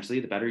essentially,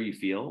 the better you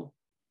feel,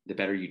 the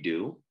better you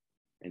do.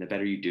 And the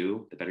better you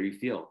do, the better you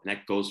feel. And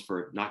that goes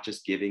for not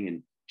just giving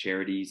and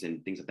charities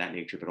and things of that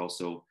nature, but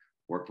also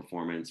work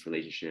performance,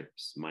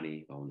 relationships,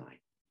 money, the whole nine.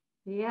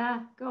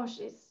 Yeah, gosh,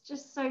 it's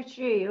just so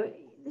true.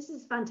 This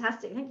is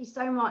fantastic. Thank you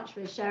so much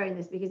for sharing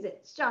this, because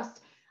it's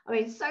just, I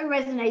mean, it's so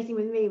resonating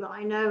with me, but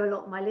I know a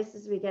lot of my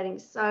listeners will be getting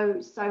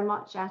so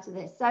much out of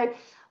this. So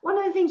one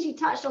of the things you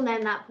touched on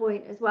then, that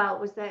point as well,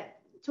 was that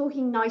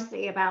talking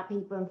nicely about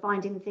people and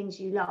finding the things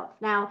you love.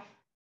 Now,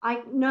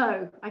 I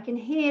know, I can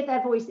hear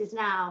their voices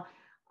now.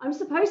 I'm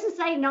supposed to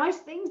say nice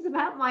things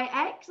about my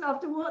ex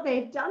after what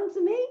they've done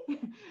to me.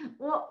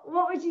 What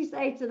would you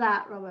say to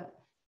that, Robert?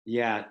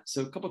 Yeah,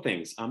 so a couple of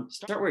things.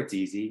 Start where it's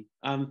easy.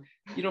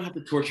 You don't have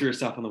to torture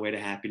yourself on the way to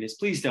happiness.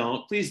 Please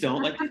don't. Please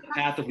don't. Like, take the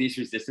path of least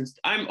resistance.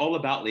 I'm all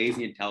about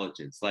lazy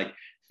intelligence. Like,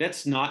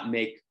 let's not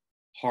make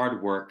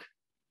hard work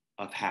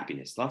of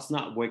happiness. Let's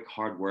not make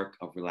hard work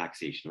of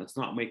relaxation. Let's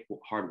not make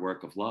hard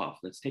work of love.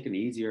 Let's take an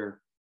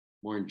easier,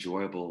 more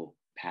enjoyable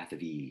path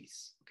of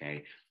ease.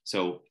 Okay.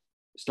 So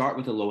start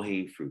with the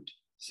low-hanging fruit.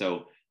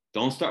 So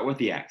don't start with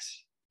the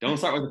ex. Don't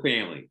start with the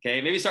family. Okay.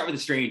 Maybe start with a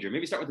stranger.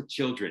 Maybe start with the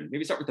children.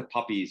 Maybe start with the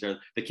puppies or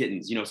the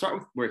kittens. You know, start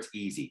with where it's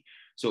easy.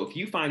 So if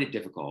you find it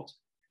difficult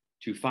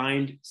to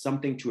find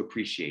something to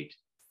appreciate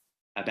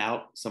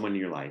about someone in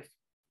your life,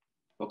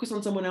 focus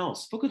on someone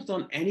else. Focus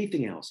on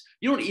anything else.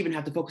 You don't even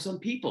have to focus on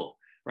people,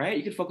 right?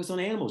 You can focus on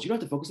animals. You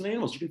don't have to focus on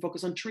animals. You can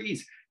focus on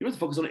trees. You don't have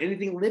to focus on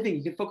anything living.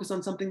 You can focus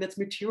on something that's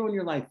material in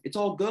your life. It's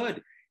all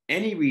good.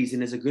 Any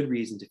reason is a good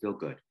reason to feel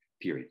good,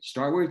 period.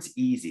 Start where it's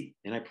easy.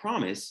 And I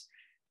promise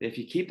that if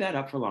you keep that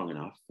up for long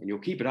enough, and you'll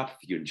keep it up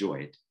if you enjoy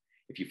it,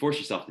 if you force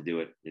yourself to do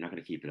it, you're not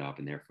going to keep it up,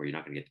 and therefore you're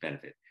not going to get the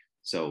benefit.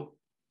 So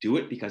do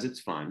it because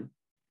it's fun.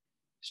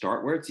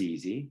 Start where it's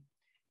easy.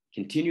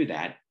 Continue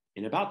that.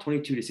 In about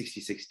 22 to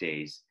 66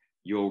 days,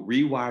 you'll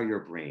rewire your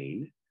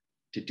brain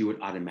to do it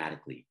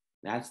automatically.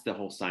 That's the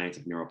whole science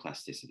of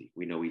neuroplasticity.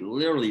 We know we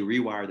literally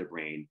rewire the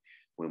brain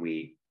when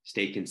we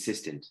stay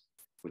consistent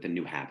with a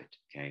new habit,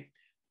 okay?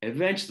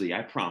 Eventually,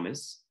 I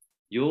promise,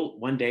 you'll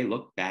one day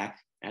look back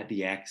at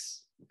the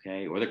ex,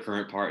 okay, or the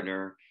current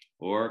partner,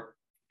 or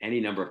any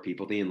number of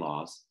people, the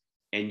in-laws,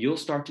 and you'll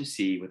start to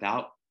see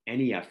without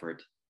any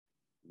effort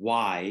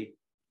why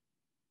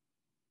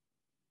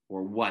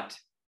or what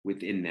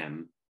within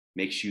them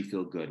makes you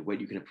feel good, what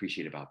you can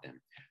appreciate about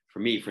them. For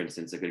me, for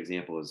instance, a good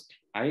example is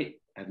I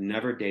have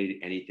never dated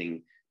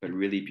anything but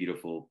really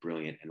beautiful,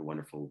 brilliant, and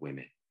wonderful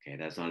women. Okay,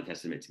 that's not a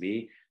testament to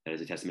me. That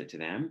is a testament to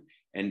them.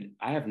 And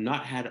I have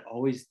not had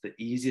always the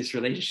easiest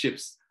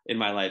relationships in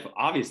my life.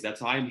 Obviously, that's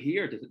how I'm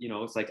here.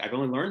 It's like I've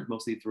only learned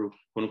mostly through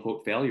quote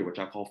unquote failure, which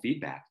I call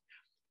feedback.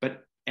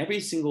 But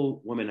every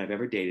single woman I've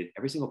ever dated,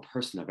 every single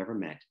person I've ever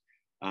met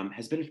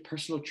has been a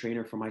personal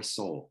trainer for my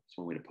soul. That's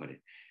one way to put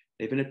it.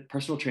 They've been a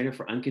personal trainer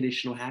for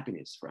unconditional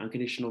happiness, for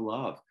unconditional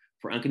love,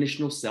 for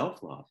unconditional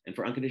self-love, and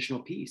for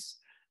unconditional peace.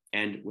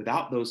 And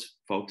without those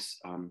folks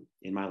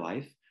in my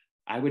life,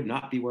 I would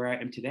not be where I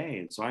am today.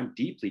 And so I'm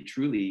deeply,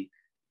 truly,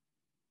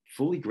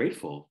 fully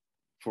grateful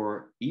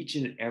for each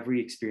and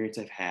every experience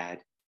I've had,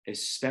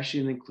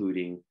 especially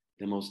including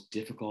the most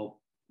difficult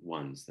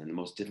ones and the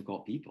most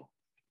difficult people.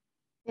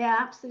 Yeah,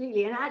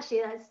 absolutely. And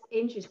actually, that's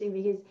interesting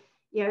because,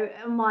 you know,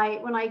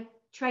 when I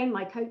train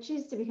my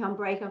coaches to become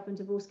breakup and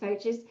divorce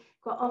coaches,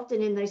 quite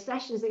often in those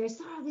sessions, they go,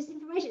 Sarah, this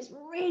information is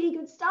really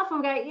good stuff.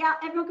 I'm going, yeah,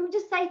 everyone can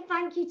just say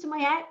thank you to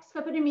my ex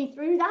for putting me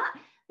through that,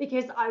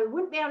 because I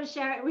wouldn't be able to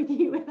share it with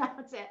you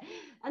without it.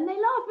 And they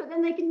laugh, but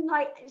then they can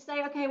like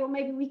say, okay, well,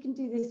 maybe we can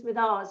do this with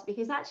ours,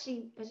 because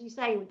actually, as you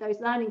say, those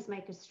learnings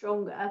make us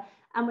stronger.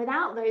 And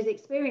without those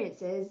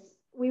experiences,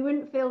 we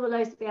wouldn't feel the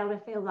lows to be able to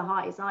feel the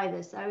highs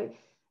either. So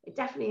it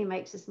definitely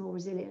makes us more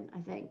resilient,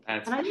 I think.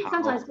 That's and I think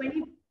powerful. sometimes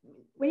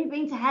when you've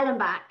been to hell and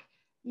back,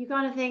 you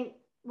kind of think,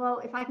 well,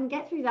 if I can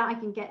get through that, I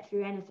can get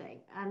through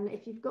anything. And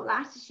if you've got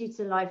that attitude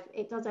to life,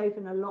 it does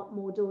open a lot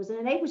more doors and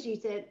enables you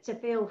to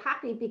feel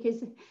happy,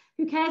 because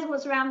who cares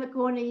what's around the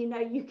corner? You know,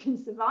 you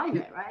can survive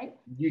it, right?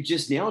 You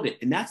just nailed it.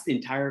 And that's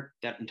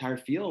that entire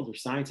field of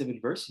science of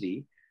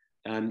adversity.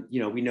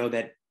 You know, we know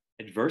that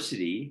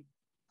adversity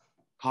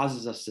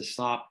causes us to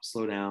stop,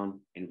 slow down,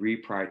 and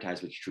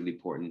reprioritize what's truly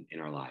important in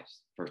our lives,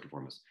 first and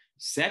foremost.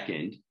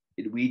 Second,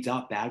 it weeds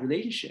out bad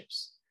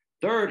relationships.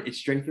 Third, it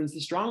strengthens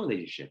the strong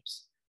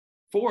relationships.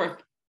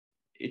 Fourth,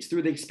 it's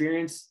through the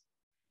experience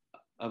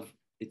of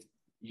it.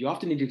 You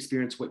often need to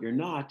experience what you're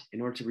not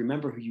in order to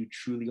remember who you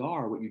truly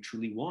are, what you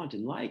truly want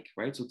and like,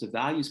 right? So it's a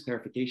values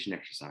clarification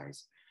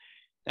exercise.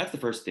 That's the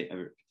first thing,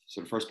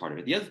 sort of first part of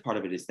it. The other part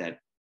of it is that,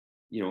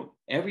 you know,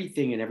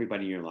 everything and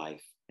everybody in your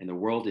life and the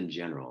world in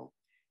general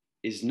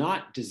is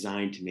not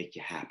designed to make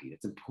you happy.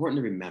 It's important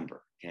to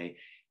remember, okay?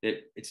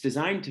 That it's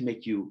designed to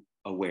make you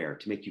aware,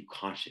 to make you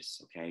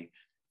conscious, okay?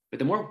 But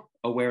the more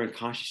aware and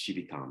conscious you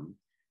become,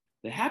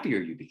 the happier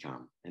you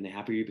become. And the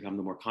happier you become,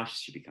 the more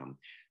conscious you become.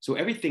 So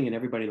everything and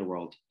everybody in the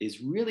world is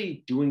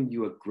really doing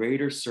you a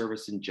greater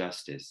service and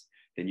justice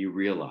than you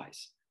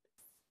realize.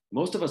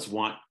 Most of us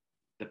want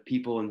the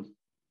people and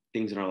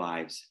things in our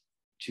lives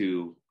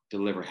to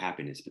deliver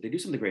happiness, but they do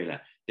something great at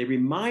that. They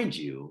remind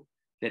you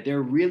that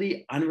they're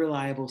really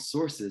unreliable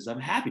sources of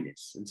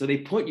happiness. And so they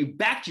point you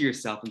back to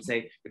yourself and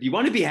say, if you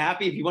want to be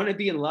happy, if you want to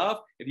be in love,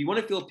 if you want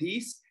to feel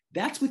peace,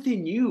 that's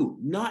within you,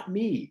 not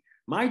me.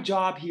 My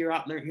job here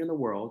out there in the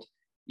world,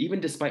 even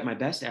despite my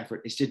best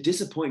effort, is to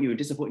disappoint you and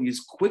disappoint you as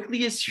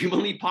quickly as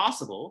humanly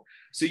possible,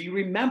 so you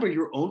remember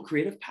your own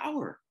creative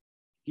power.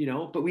 You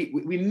know, but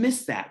we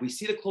miss that. We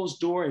see the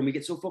closed door and we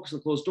get so focused on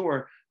the closed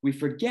door, we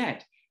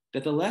forget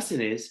that the lesson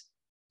is,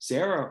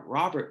 Sarah,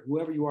 Robert,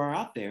 whoever you are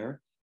out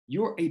there,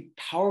 you're a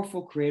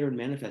powerful creator and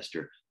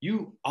manifester.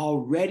 You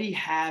already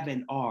have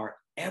and are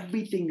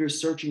everything you're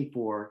searching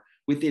for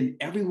within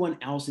everyone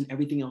else and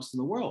everything else in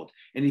the world.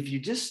 And if you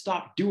just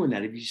stop doing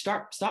that, if you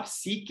stop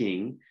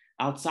seeking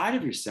outside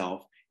of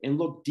yourself and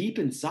look deep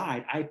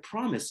inside, I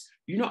promise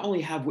you not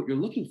only have what you're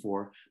looking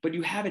for, but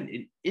you have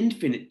an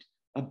infinite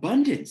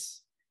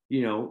abundance.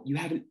 You know, you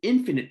have an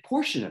infinite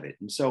portion of it.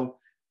 And so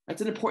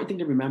that's an important thing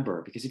to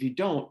remember, because if you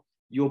don't,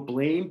 you'll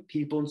blame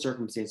people and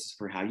circumstances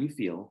for how you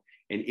feel.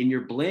 And in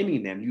your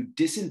blaming them, you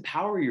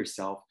disempower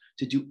yourself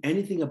to do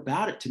anything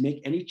about it, to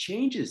make any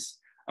changes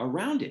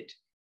around it,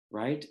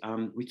 right?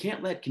 We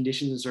can't let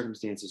conditions and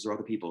circumstances or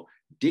other people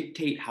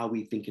dictate how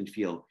we think and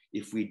feel.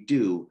 If we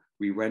do,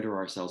 we render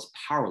ourselves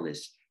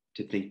powerless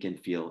to think and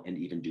feel and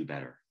even do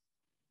better.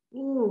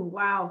 Ooh,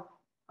 wow.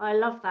 I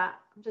love that.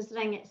 I'm just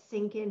letting it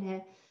sink in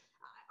here.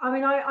 I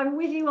mean, I'm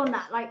with you on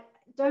that. Like,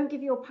 don't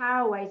give your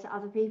power away to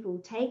other people.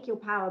 Take your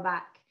power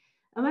back.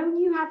 And when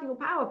you have your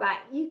power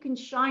back, you can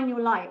shine your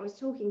light. I was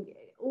talking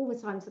all the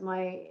time to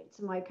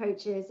my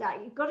coaches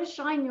that you've got to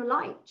shine your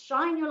light.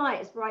 Shine your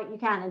light as bright you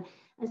can.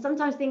 And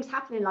sometimes things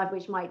happen in life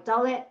which might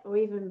dull it or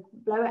even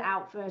blow it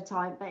out for a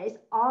time. But it's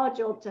our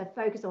job to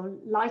focus on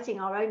lighting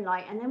our own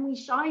light, and then we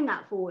shine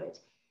that forward,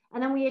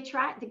 and then we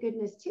attract the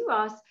goodness to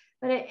us.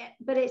 But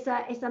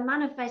it's a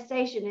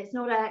manifestation. It's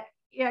not a,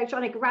 you know,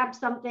 trying to grab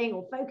something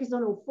or focus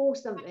on or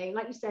force something.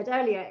 Like you said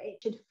earlier, it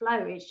should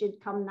flow. It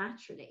should come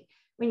naturally.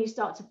 When you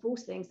start to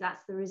force things,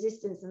 that's the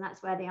resistance, and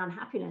that's where the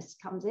unhappiness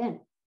comes in.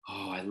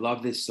 Oh, I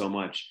love this so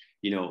much.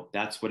 You know,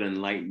 that's what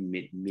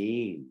enlightenment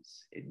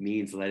means. It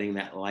means letting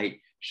that light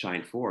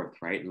shine forth,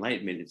 right?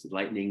 Enlightenment is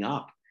lightening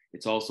up.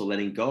 It's also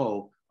letting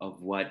go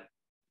of what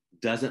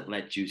doesn't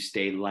let you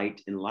stay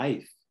light in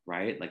life,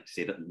 right? Like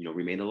say that, you know,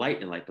 remain a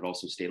light in life, but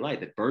also stay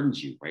light, that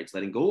burdens you, right? It's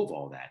letting go of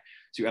all that.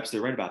 So you're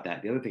absolutely right about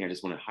that. The other thing I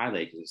just want to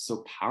highlight, because it's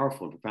so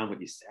powerful and profound what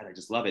you said, I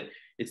just love it.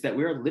 It's that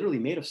we're literally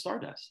made of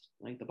stardust.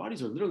 Like the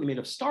bodies are literally made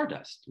of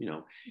stardust, you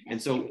know?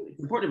 And so it's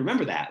important to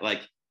remember that,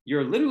 like,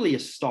 you're literally a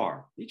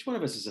star. Each one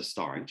of us is a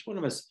star. Each one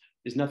of us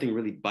is nothing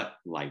really but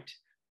light.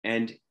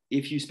 And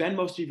if you spend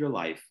most of your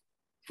life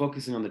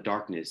focusing on the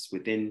darkness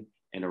within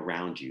and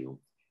around you,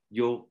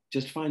 you'll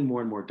just find more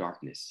and more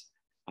darkness.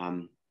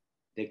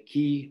 The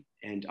key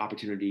and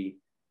opportunity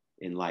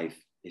in life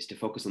is to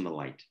focus on the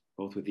light,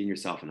 both within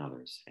yourself and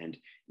others. And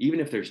even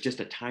if there's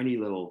just a tiny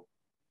little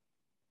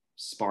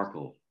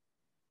sparkle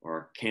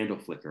or candle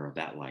flicker of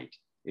that light,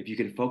 if you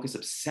can focus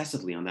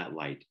obsessively on that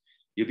light,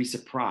 you'll be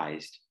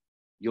surprised.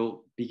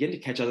 You'll begin to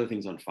catch other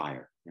things on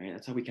fire, right?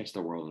 That's how we catch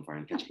the world on fire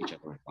and catch each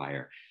other on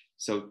fire.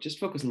 So just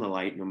focus on the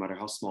light, no matter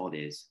how small it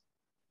is.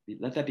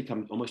 Let that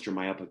become almost your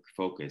myopic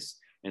focus.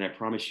 And I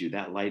promise you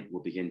that light will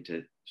begin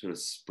to sort of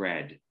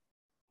spread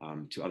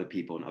to other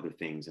people and other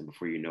things. And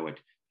before you know it,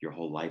 your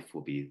whole life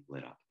will be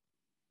lit up.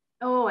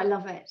 Oh, I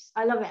love it.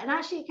 I love it. And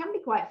actually, it can be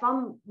quite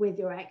fun with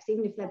your ex,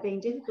 even if they're being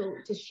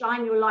difficult, to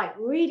shine your light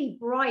really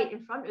bright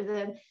in front of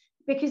them,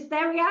 because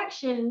their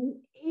reaction,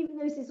 even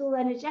though this is all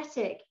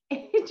energetic,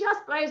 it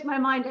just blows my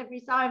mind every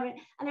time.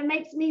 And it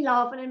makes me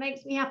laugh and it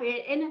makes me happy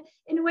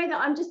in a way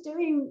that I'm just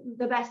doing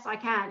the best I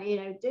can,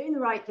 doing the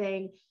right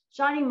thing,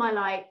 shining my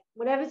light,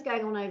 whatever's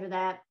going on over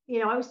there.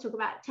 I always talk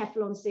about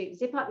Teflon suit,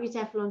 zip up your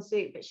Teflon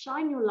suit, but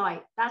shine your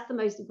light. That's the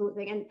most important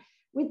thing. And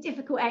with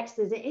difficult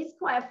exes, it is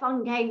quite a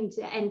fun game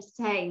to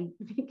entertain,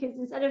 because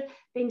instead of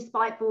being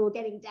spiteful or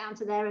getting down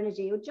to their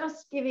energy, you're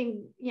just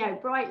giving,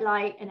 bright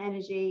light and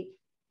energy,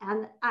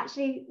 and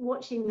actually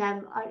watching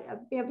them.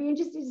 I'd be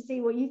interested to see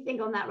what you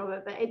think on that,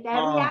 Robert, but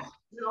their reactions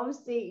are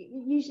obviously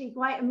usually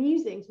quite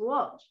amusing to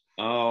watch.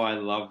 Oh, I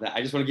love that.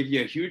 I just want to give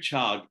you a huge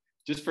hug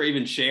just for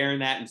even sharing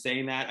that and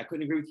saying that. I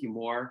couldn't agree with you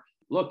more.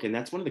 Look, and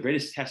that's one of the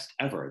greatest tests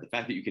ever. The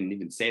fact that you can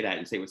even say that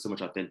and say it with so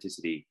much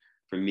authenticity,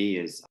 for me,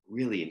 is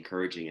really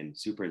encouraging and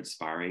super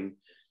inspiring.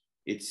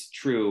 It's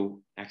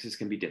true, exes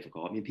can be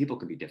difficult. I mean, people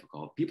can be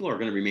difficult. People are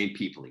going to remain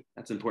peoply.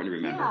 That's important to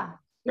remember,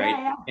 right?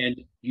 Yeah.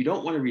 And you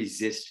don't want to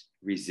resist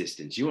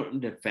resistance. You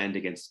want to defend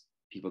against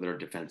people that are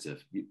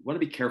defensive. You want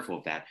to be careful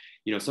of that.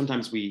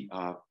 Sometimes we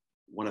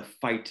want to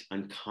fight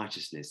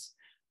unconsciousness,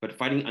 but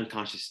fighting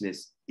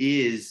unconsciousness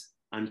is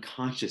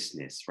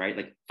unconsciousness, right?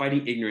 Like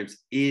fighting ignorance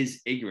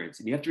is ignorance.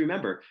 And you have to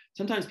remember,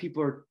 sometimes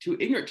people are too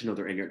ignorant to know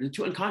they're ignorant. They're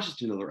too unconscious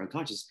to know they're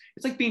unconscious.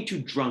 It's like being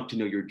too drunk to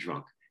know you're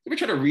drunk. You ever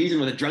try to reason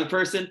with a drunk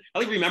person? I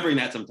like remembering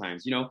that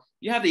sometimes. You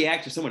have the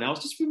act of someone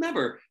else, just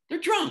remember, they're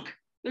drunk.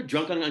 They're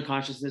drunk on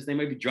unconsciousness. They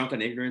might be drunk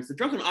on ignorance. They're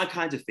drunk on all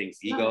kinds of things,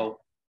 ego,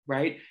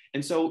 right?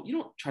 And so you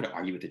don't try to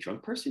argue with a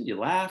drunk person. You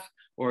laugh,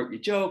 or you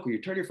joke, or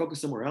you turn your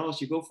focus somewhere else.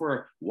 You go for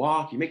a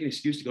walk. You make an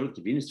excuse to go to the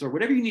convenience store,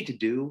 whatever you need to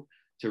do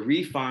to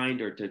re-find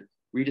or to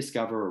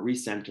rediscover or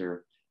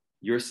recenter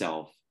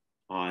yourself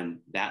on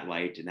that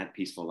light and that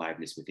peaceful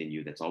aliveness within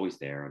you that's always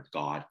there.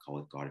 God, call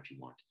it God if you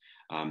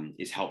want,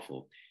 is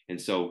helpful. And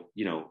so,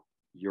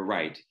 you're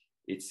right.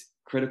 It's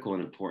critical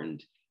and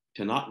important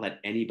to not let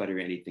anybody or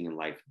anything in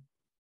life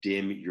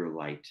dim your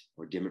light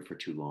or dim it for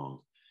too long.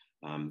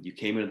 You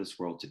came into this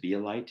world to be a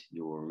light.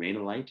 You will remain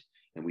a light,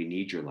 and we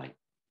need your light.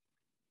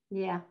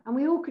 Yeah, and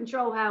we all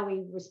control how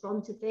we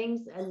respond to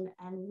things and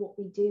what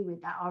we do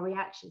with that, our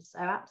reactions. So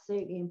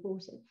absolutely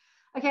important.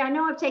 Okay, I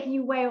know I've taken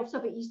you way off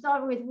topic. You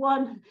started with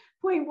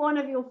 1.1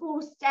 of your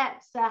 4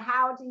 steps.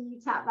 How do you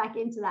tap back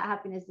into that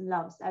happiness and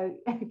love? So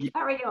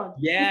carry on.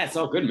 Yeah, it's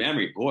all good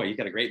memory. Boy, you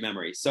got a great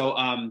memory. So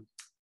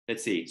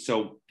let's see.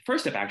 So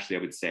first step, actually,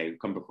 I would say,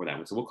 come before that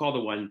one. So we'll call the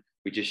one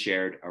we just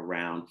shared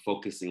around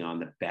focusing on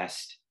the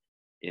best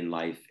in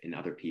life, in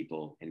other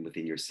people, and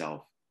within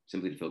yourself,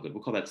 simply to feel good.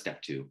 We'll call that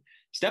step 2.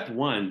 Step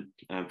 1,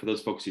 for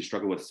those folks who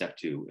struggle with step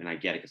 2, and I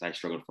get it because I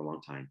struggled for a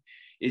long time,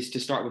 is to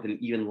start with an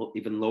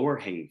even lower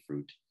hanging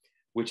fruit,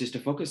 which is to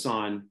focus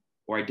on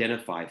or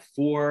identify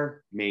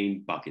 4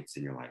 main buckets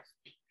in your life.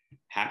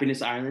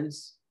 Happiness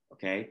islands,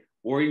 okay?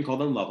 Or you can call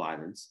them love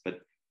islands, but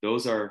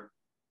those are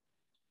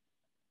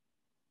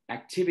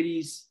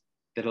activities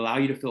that allow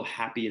you to feel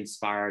happy,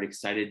 inspired,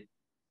 excited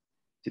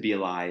to be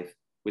alive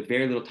with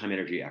very little time,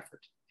 energy,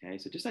 effort. Okay,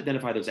 so just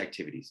identify those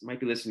activities. It might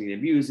be listening to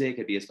music,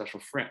 it'd be a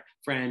special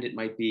friend, it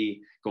might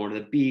be going to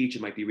the beach,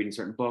 it might be reading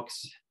certain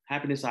books,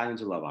 happiness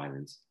islands or love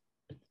islands.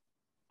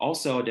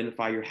 Also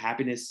identify your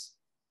happiness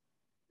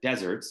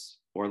deserts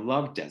or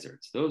love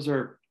deserts. Those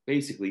are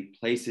basically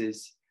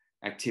places,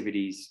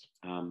 activities,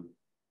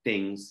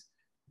 things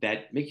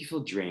that make you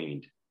feel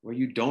drained, where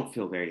you don't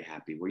feel very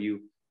happy, where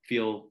you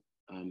feel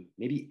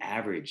maybe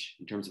average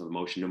in terms of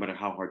emotion, no matter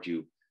how hard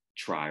you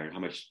try or how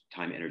much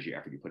time, energy,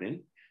 effort you put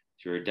in.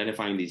 So you're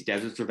identifying these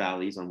deserts or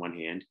valleys on one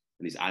hand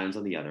and these islands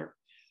on the other.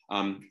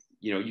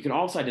 You can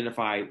also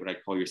identify what I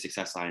call your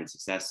success islands,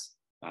 success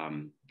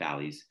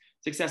valleys.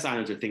 Success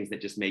islands are things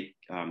that just make,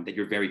 that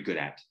you're very good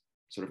at,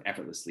 sort of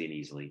effortlessly and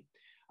easily.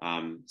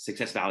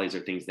 Success valleys are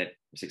things that,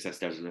 success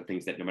deserts are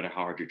things that no matter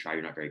how hard you try,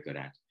 you're not very good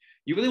at.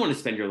 You really want to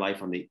spend your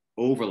life on the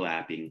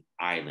overlapping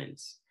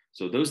islands.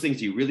 So those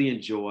things you really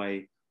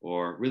enjoy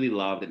or really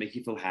love that make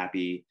you feel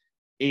happy,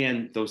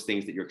 and those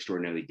things that you're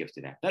extraordinarily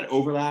gifted at. That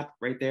overlap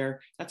right there,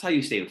 that's how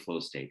you stay in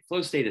flow state.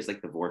 Flow state is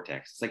like the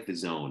vortex. It's like the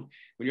zone.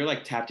 When you're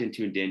like tapped in,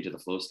 tuned into the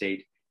flow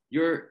state,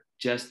 you're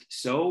just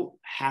so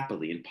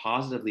happily and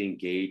positively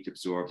engaged,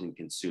 absorbed, and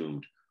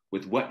consumed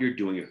with what you're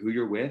doing or who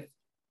you're with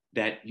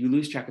that you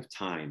lose track of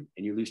time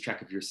and you lose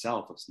track of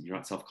yourself. You're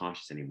not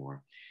self-conscious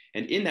anymore.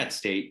 And in that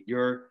state,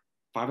 you're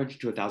 500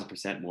 to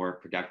 1,000% more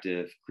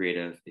productive,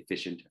 creative,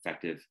 efficient,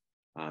 effective,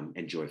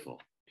 and joyful.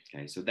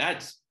 Okay, so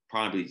that's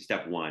probably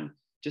step 1.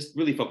 Just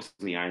really focus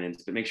on the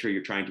islands, but make sure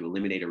you're trying to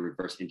eliminate or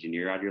reverse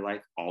engineer out of your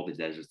life all the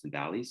deserts and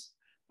valleys.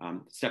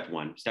 Step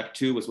 1. Step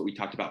 2 was what we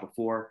talked about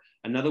before.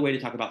 Another way to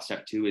talk about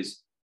step 2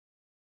 is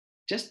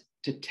just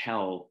to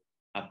tell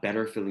a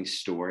better feeling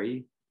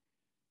story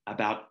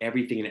about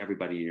everything and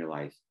everybody in your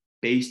life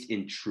based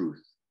in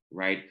truth,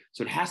 right?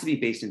 So it has to be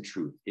based in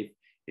truth. If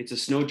it's a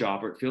snow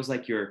job or it feels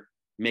like you're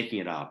making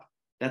it up,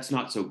 that's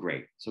not so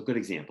great. So good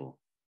example.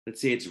 Let's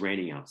say it's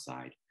raining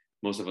outside.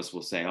 most of us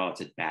will say, oh,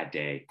 it's a bad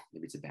day.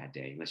 Maybe it's a bad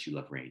day, unless you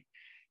love rain.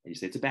 And you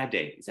say, it's a bad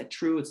day. Is that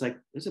true? It's like,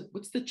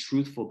 what's the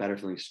truthful, better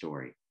feeling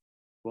story?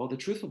 Well, the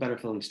truthful, better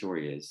feeling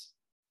story is,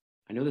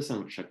 I know the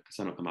sun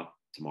will come up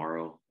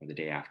tomorrow or the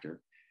day after.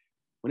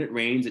 When it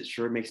rains, it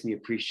sure makes me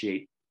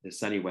appreciate the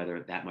sunny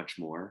weather that much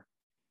more.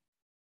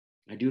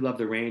 I do love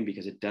the rain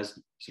because it does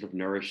sort of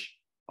nourish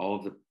all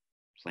of the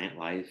plant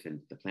life, and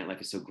the plant life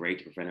is so great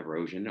to prevent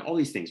erosion and all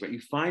these things, right? You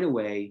find a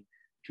way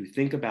to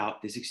think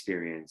about this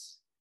experience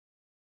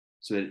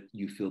so that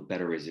you feel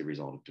better as a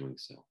result of doing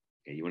so.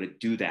 Okay, you want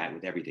to do that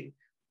with everything.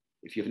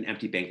 If you have an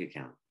empty bank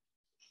account,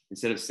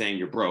 instead of saying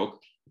you're broke,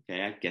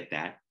 okay, I get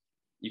that.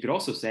 You could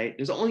also say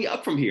there's only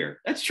up from here.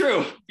 That's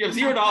true. You have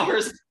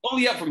 $0,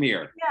 only up from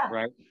here, yeah.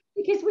 Right?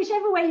 Because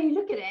whichever way you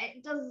look at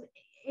it,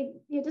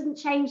 it doesn't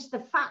change the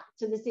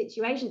fact of the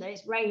situation that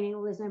it's raining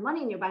or there's no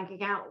money in your bank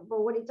account.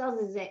 But what it does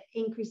is it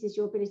increases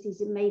your ability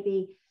to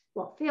maybe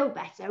feel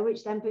better,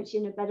 which then puts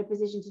you in a better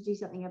position to do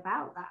something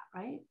about that,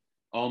 right?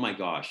 Oh my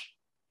gosh.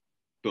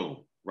 Boom,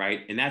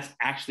 right? And that's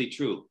actually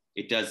true.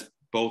 It does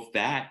both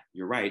that,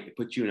 you're right. It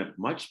puts you in a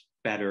much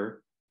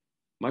better,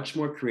 much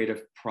more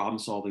creative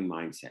problem-solving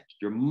mindset.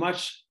 You're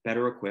much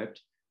better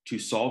equipped to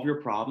solve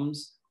your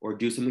problems or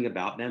do something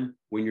about them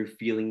when you're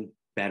feeling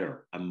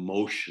better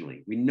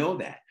emotionally. We know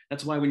that.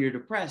 That's why when you're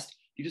depressed,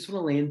 you just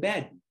want to lay in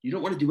bed. You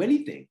don't want to do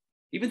anything.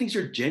 Even things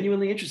you're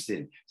genuinely interested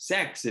in,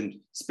 sex and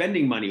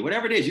spending money,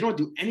 whatever it is, you don't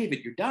do any of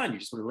it. You're done. You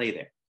just want to lay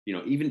there.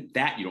 Even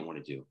that you don't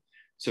want to do.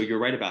 So you're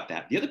right about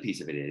that. The other piece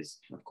of it is,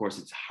 of course,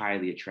 it's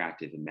highly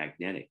attractive and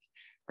magnetic,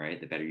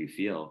 right? The better you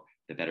feel,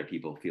 the better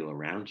people feel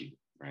around you,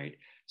 right?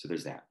 So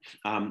there's that.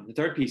 The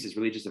third piece is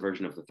really just a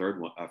version of the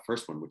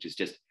first one, which is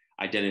just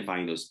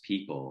identifying those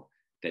people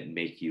that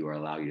make you or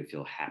allow you to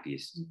feel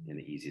happiest in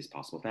the easiest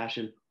possible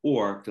fashion,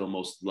 or feel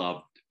most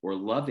loved or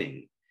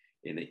loving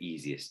in the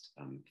easiest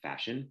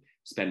fashion.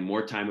 Spend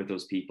more time with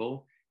those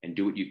people and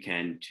do what you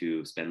can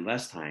to spend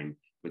less time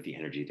with the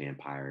energy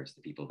vampires,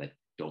 the people that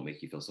don't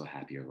make you feel so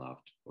happy or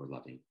loved or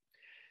loving.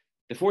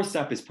 The fourth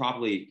step is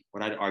probably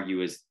what I'd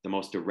argue is the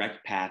most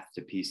direct path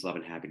to peace, love,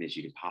 and happiness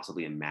you can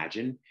possibly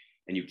imagine.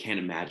 And you can't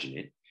imagine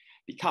it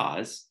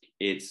because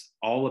it's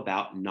all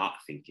about not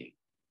thinking.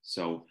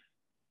 So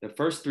the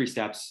first three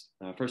steps,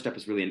 first step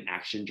is really an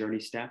action journey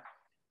step.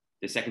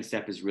 The second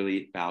step is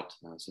really about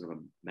sort of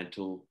a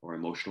mental or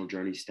emotional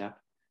journey step.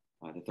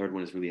 The third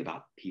one is really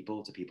about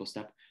people. It's a people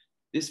step.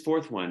 This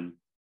fourth one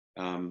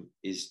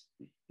is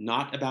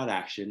not about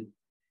action.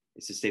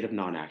 It's a state of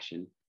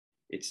non-action.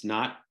 It's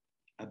not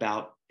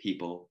about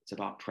people. It's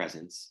about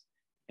presence.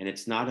 And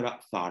it's not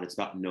about thought. It's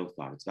about no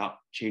thought. It's about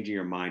changing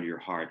your mind or your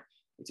heart.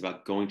 It's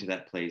about going to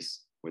that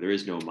place where there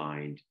is no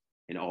mind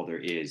and all there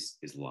is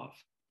love.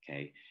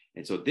 Okay.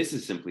 And so this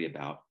is simply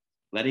about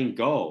letting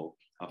go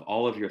of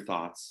all of your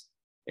thoughts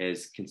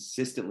as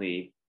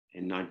consistently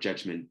and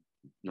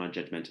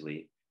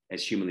non-judgmentally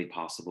as humanly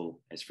possible,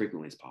 as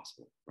frequently as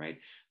possible, right?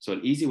 So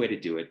an easy way to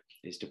do it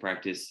is to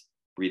practice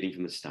breathing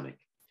from the stomach.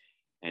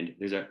 And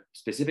there's a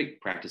specific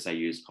practice I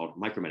use called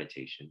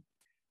micromeditation.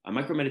 A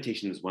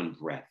micromeditation is one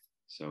breath.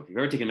 So if you've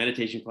ever taken a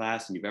meditation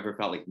class and you've ever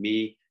felt like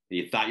me and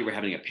you thought you were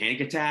having a panic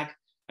attack,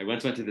 I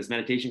once went to this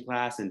meditation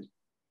class and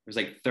there was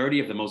like 30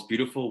 of the most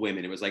beautiful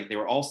women. It was like, they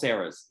were all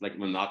Sarahs, like,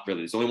 well, not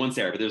really, there's only one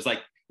Sarah, but there's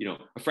like,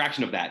 a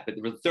fraction of that, but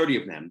there were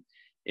 30 of them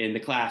in the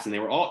class and they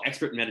were all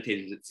expert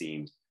meditators, it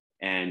seemed.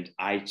 And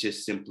I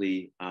just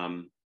simply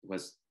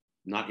was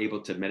not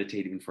able to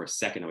meditate even for a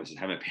second. I was just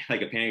having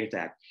a panic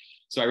attack.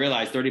 So I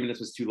realized 30 minutes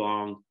was too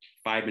long.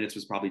 5 minutes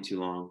was probably too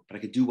long, but I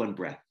could do one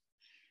breath.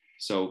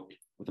 So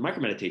with the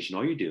micromeditation,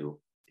 all you do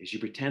is you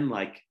pretend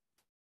like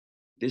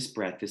this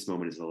breath, this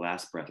moment is the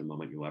last breath or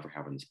moment you'll ever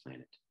have on this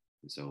planet.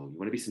 And so you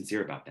want to be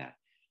sincere about that.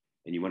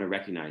 And you want to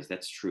recognize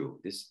that's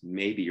true. This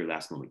may be your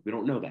last moment. We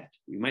don't know that.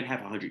 We might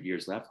have 100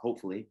 years left,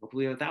 hopefully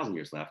 1,000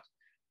 years left,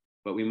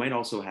 but we might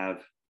also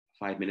have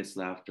 5 minutes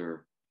left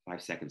or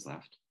 5 seconds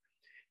left.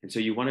 And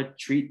so you want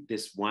to treat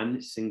this one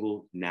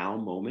single now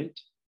moment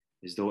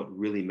as though it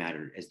really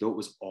mattered, as though it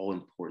was all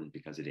important,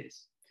 because it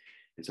is.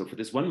 And so for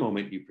this one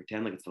moment, you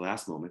pretend like it's the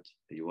last moment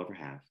that you'll ever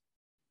have.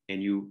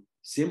 And you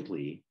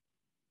simply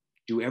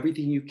do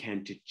everything you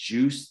can to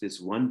juice this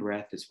one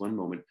breath, this one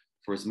moment,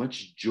 for as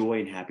much joy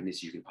and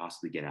happiness you can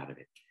possibly get out of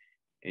it.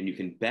 And you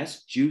can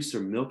best juice or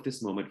milk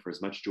this moment for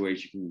as much joy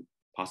as you can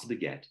possibly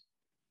get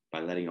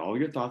by letting all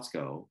your thoughts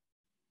go,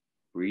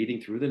 breathing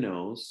through the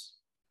nose,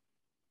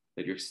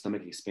 let your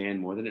stomach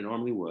expand more than it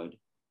normally would.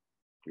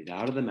 Breathe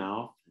out of the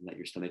mouth and let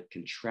your stomach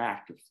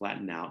contract or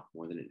flatten out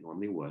more than it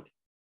normally would.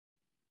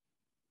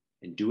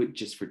 And do it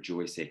just for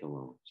joy's sake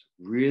alone.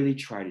 So really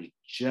try to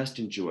just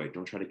enjoy it.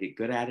 Don't try to get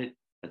good at it.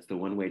 That's the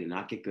one way to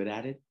not get good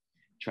at it.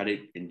 Try to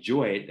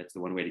enjoy it. That's the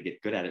one way to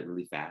get good at it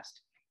really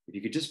fast. If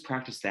you could just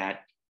practice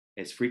that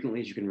as frequently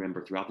as you can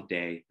remember throughout the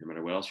day, no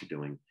matter what else you're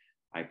doing,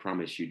 I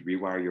promise you'd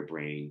rewire your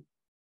brain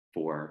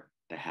for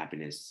the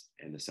happiness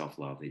and the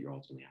self-love that you're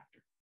ultimately after.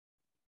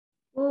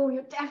 Oh,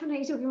 you're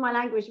definitely talking my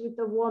language with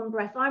the one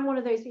breath. I'm one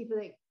of those people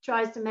that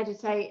tries to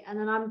meditate and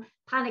then I'm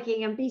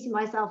panicking and beating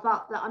myself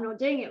up that I'm not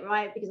doing it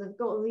right because I've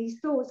got all these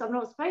thoughts I'm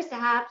not supposed to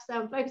have. So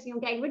I'm focusing on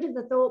getting rid of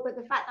the thought, but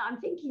the fact that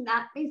I'm thinking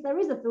that means there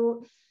is a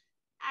thought.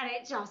 And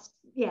it just,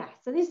 yeah.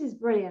 So this is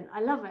brilliant.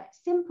 I love it.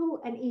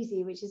 Simple and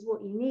easy, which is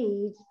what you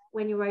need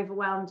when you're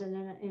overwhelmed and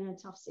in a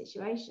tough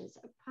situation.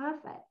 So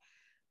perfect.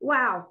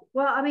 Wow.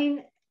 Well, I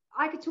mean,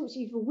 I could talk to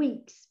you for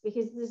weeks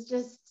because there's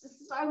just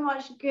so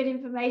much good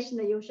information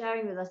that you're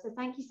sharing with us. So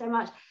thank you so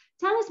much.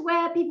 Tell us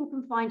where people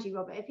can find you,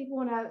 Robert. If people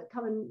want to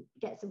come and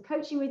get some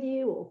coaching with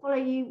you or follow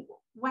you,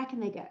 where can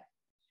they go?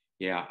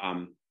 Yeah.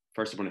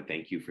 First, I want to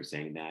thank you for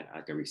saying that.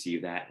 I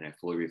receive that and I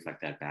fully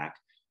reflect that back.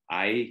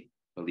 I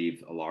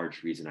believe a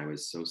large reason I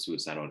was so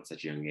suicidal at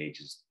such a young age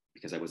is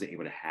because I wasn't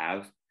able to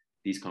have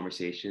these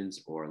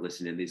conversations or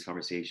listen to these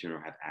conversations or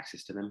have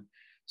access to them.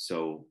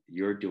 So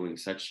you're doing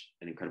such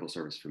an incredible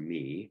service for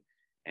me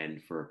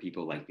and for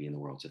people like me in the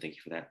world. So thank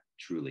you for that,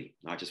 truly,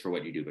 not just for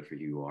what you do, but for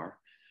who you are.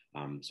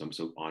 So I'm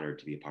so honored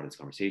to be a part of this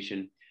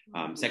conversation.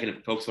 Second,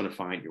 if folks want to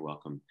find, you're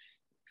welcome.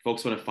 If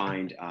folks want to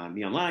find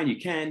me online, you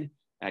can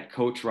at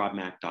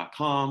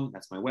coachrobmack.com.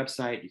 That's my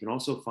website. You can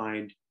also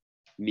find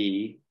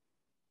me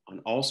on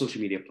all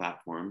social media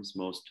platforms,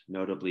 most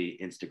notably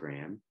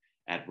Instagram,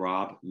 at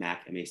Rob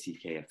Mack,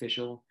 M-A-C-K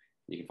official.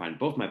 You can find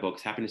both my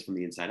books, Happiness from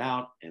the Inside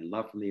Out and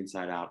Love from the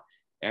Inside Out,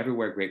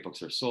 everywhere great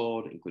books are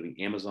sold, including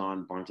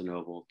Amazon, Barnes &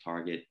 Noble,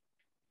 Target,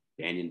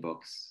 Banyan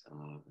Books,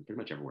 and pretty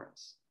much everywhere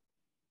else.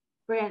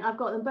 Brilliant. I've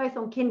got them both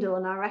on Kindle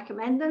and I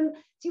recommend them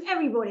to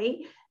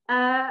everybody.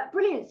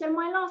 Brilliant. So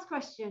my last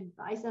question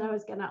that I said I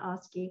was going to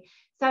ask you.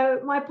 So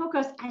my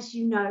podcast, as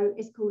you know,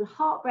 is called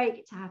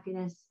Heartbreak to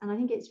Happiness. And I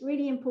think it's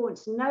really important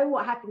to know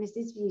what happiness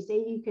is for you so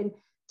you can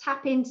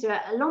tap into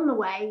it along the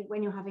way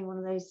when you're having one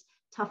of those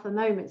tougher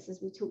moments, as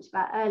we talked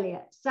about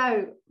earlier.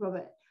 So,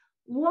 Robert,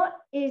 what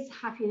is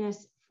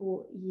happiness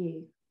for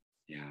you?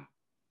 Yeah.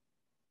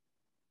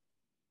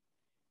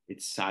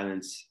 It's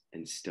silence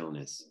and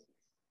stillness.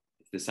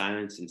 It's the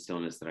silence and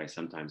stillness that I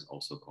sometimes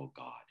also call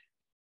God.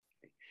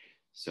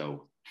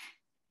 So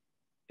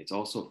it's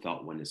also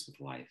felt oneness with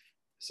life.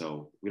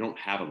 So we don't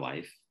have a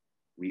life,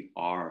 we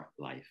are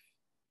life.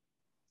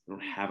 We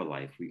don't have a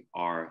life, we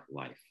are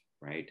life,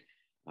 right?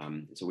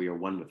 So we are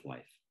one with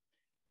life.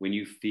 When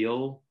you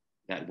feel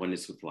that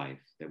oneness with life,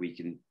 that you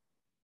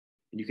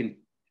can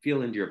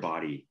feel into your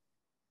body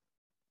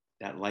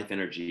that life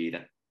energy,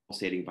 that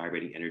pulsating,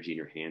 vibrating energy in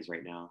your hands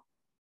right now,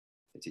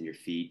 it's in your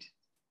feet,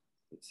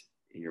 it's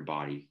in your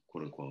body,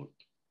 quote unquote.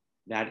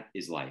 That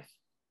is life.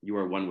 You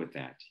are one with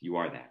that. You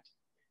are that.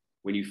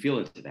 When you feel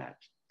into that,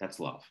 that's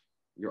love.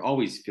 You're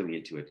always feeling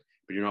into it,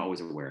 but you're not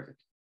always aware of it.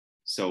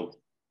 So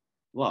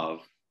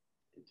love,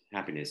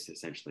 happiness,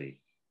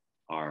 essentially,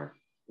 are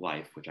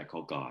life, which I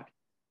call God.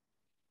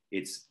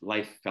 It's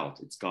life felt.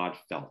 It's God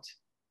felt.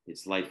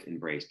 It's life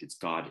embraced. It's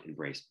God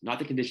embraced. Not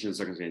the conditions and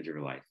circumstances of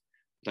your life.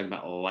 I'm talking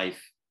about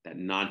life, that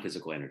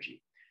non-physical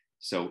energy.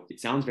 So it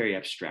sounds very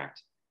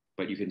abstract,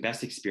 but you can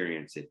best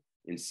experience it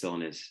in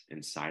stillness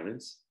and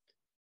silence.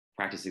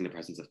 Practicing the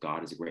presence of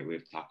God is a great way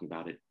of talking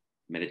about it.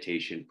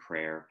 Meditation,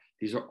 prayer,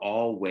 these are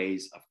all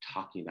ways of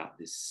talking about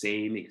this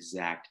same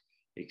exact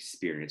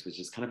experience, which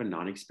is kind of a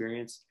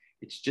non-experience.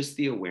 It's just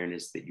the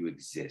awareness that you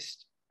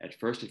exist. At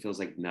first, it feels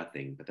like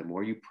nothing, but the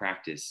more you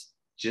practice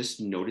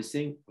just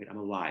noticing, wait, I'm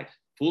alive,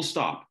 full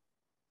stop.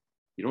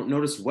 You don't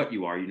notice what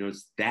you are, you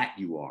notice that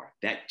you are.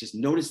 That, just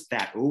notice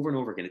that over and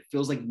over again. It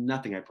feels like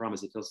nothing, I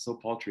promise. It feels so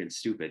paltry and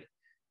stupid.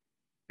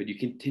 But you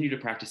continue to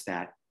practice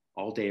that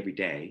all day, every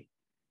day.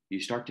 You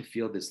start to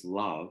feel this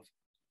love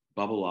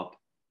bubble up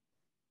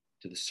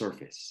to the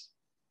surface.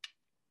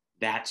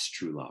 That's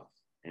true love.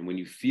 And when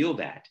you feel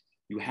that,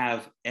 you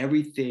have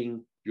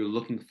everything you're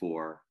looking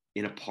for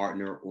in a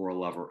partner or a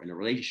lover in a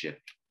relationship.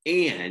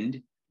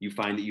 And you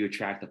find that you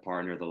attract the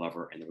partner, the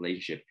lover, and the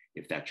relationship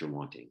if that's your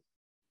wanting.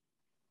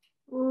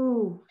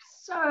 Oh,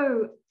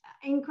 so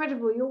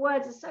incredible. Your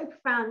words are so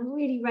profound,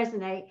 really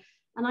resonate.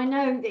 And I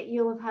know that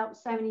you'll have helped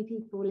so many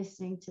people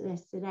listening to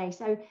this today.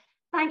 So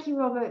thank you,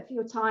 Robert, for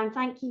your time.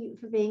 Thank you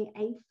for being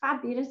a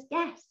fabulous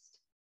guest.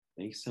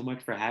 Thanks so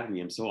much for having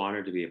me. I'm so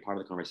honored to be a part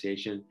of the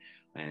conversation.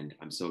 And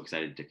I'm so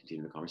excited to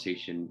continue the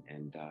conversation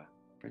and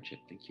friendship.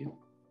 Thank you.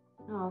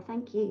 Oh,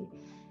 thank you.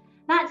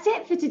 That's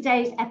it for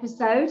today's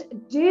episode.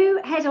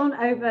 Do head on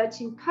over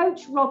to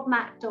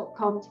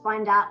coachrobmack.com to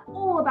find out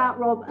all about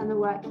Rob and the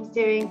work he's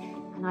doing.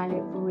 And I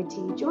look forward to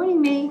you joining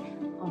me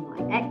on my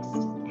next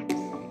episode.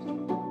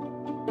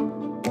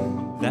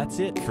 That's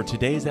it for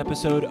today's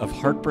episode of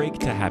Heartbreak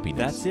to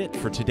Happiness. That's it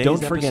for today's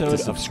episode. Don't forget to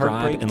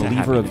subscribe and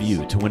leave a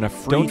review to win a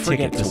free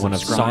ticket to one of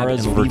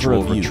Sarah's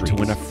virtual retreats. To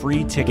win a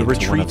free ticket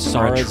to one of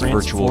Sarah's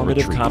virtual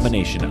retreats.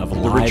 Combination of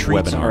live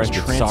webinars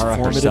with Sarah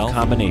herself,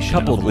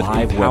 coupled with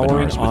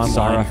empowering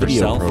online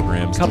video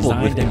programs, coupled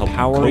with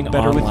empowering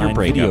better with your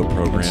breakup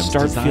programs.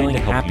 Start feeling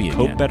happy again.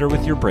 Cope better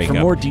with your breakup.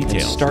 For more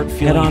details,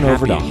 head on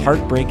over to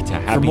Heartbreak to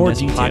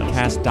Happiness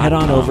podcast. Head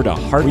on over to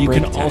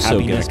Heartbreak to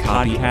Happiness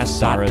podcast.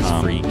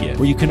 Sarah's free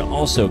gift. you can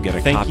also get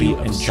a copy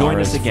and join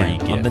us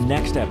again on the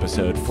next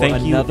episode for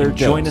another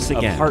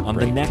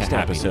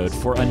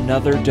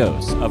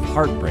dose of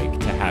heartbreak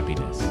to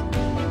happiness.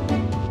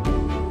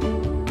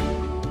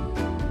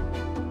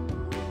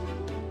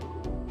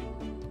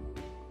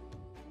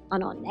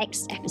 On our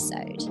next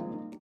episode.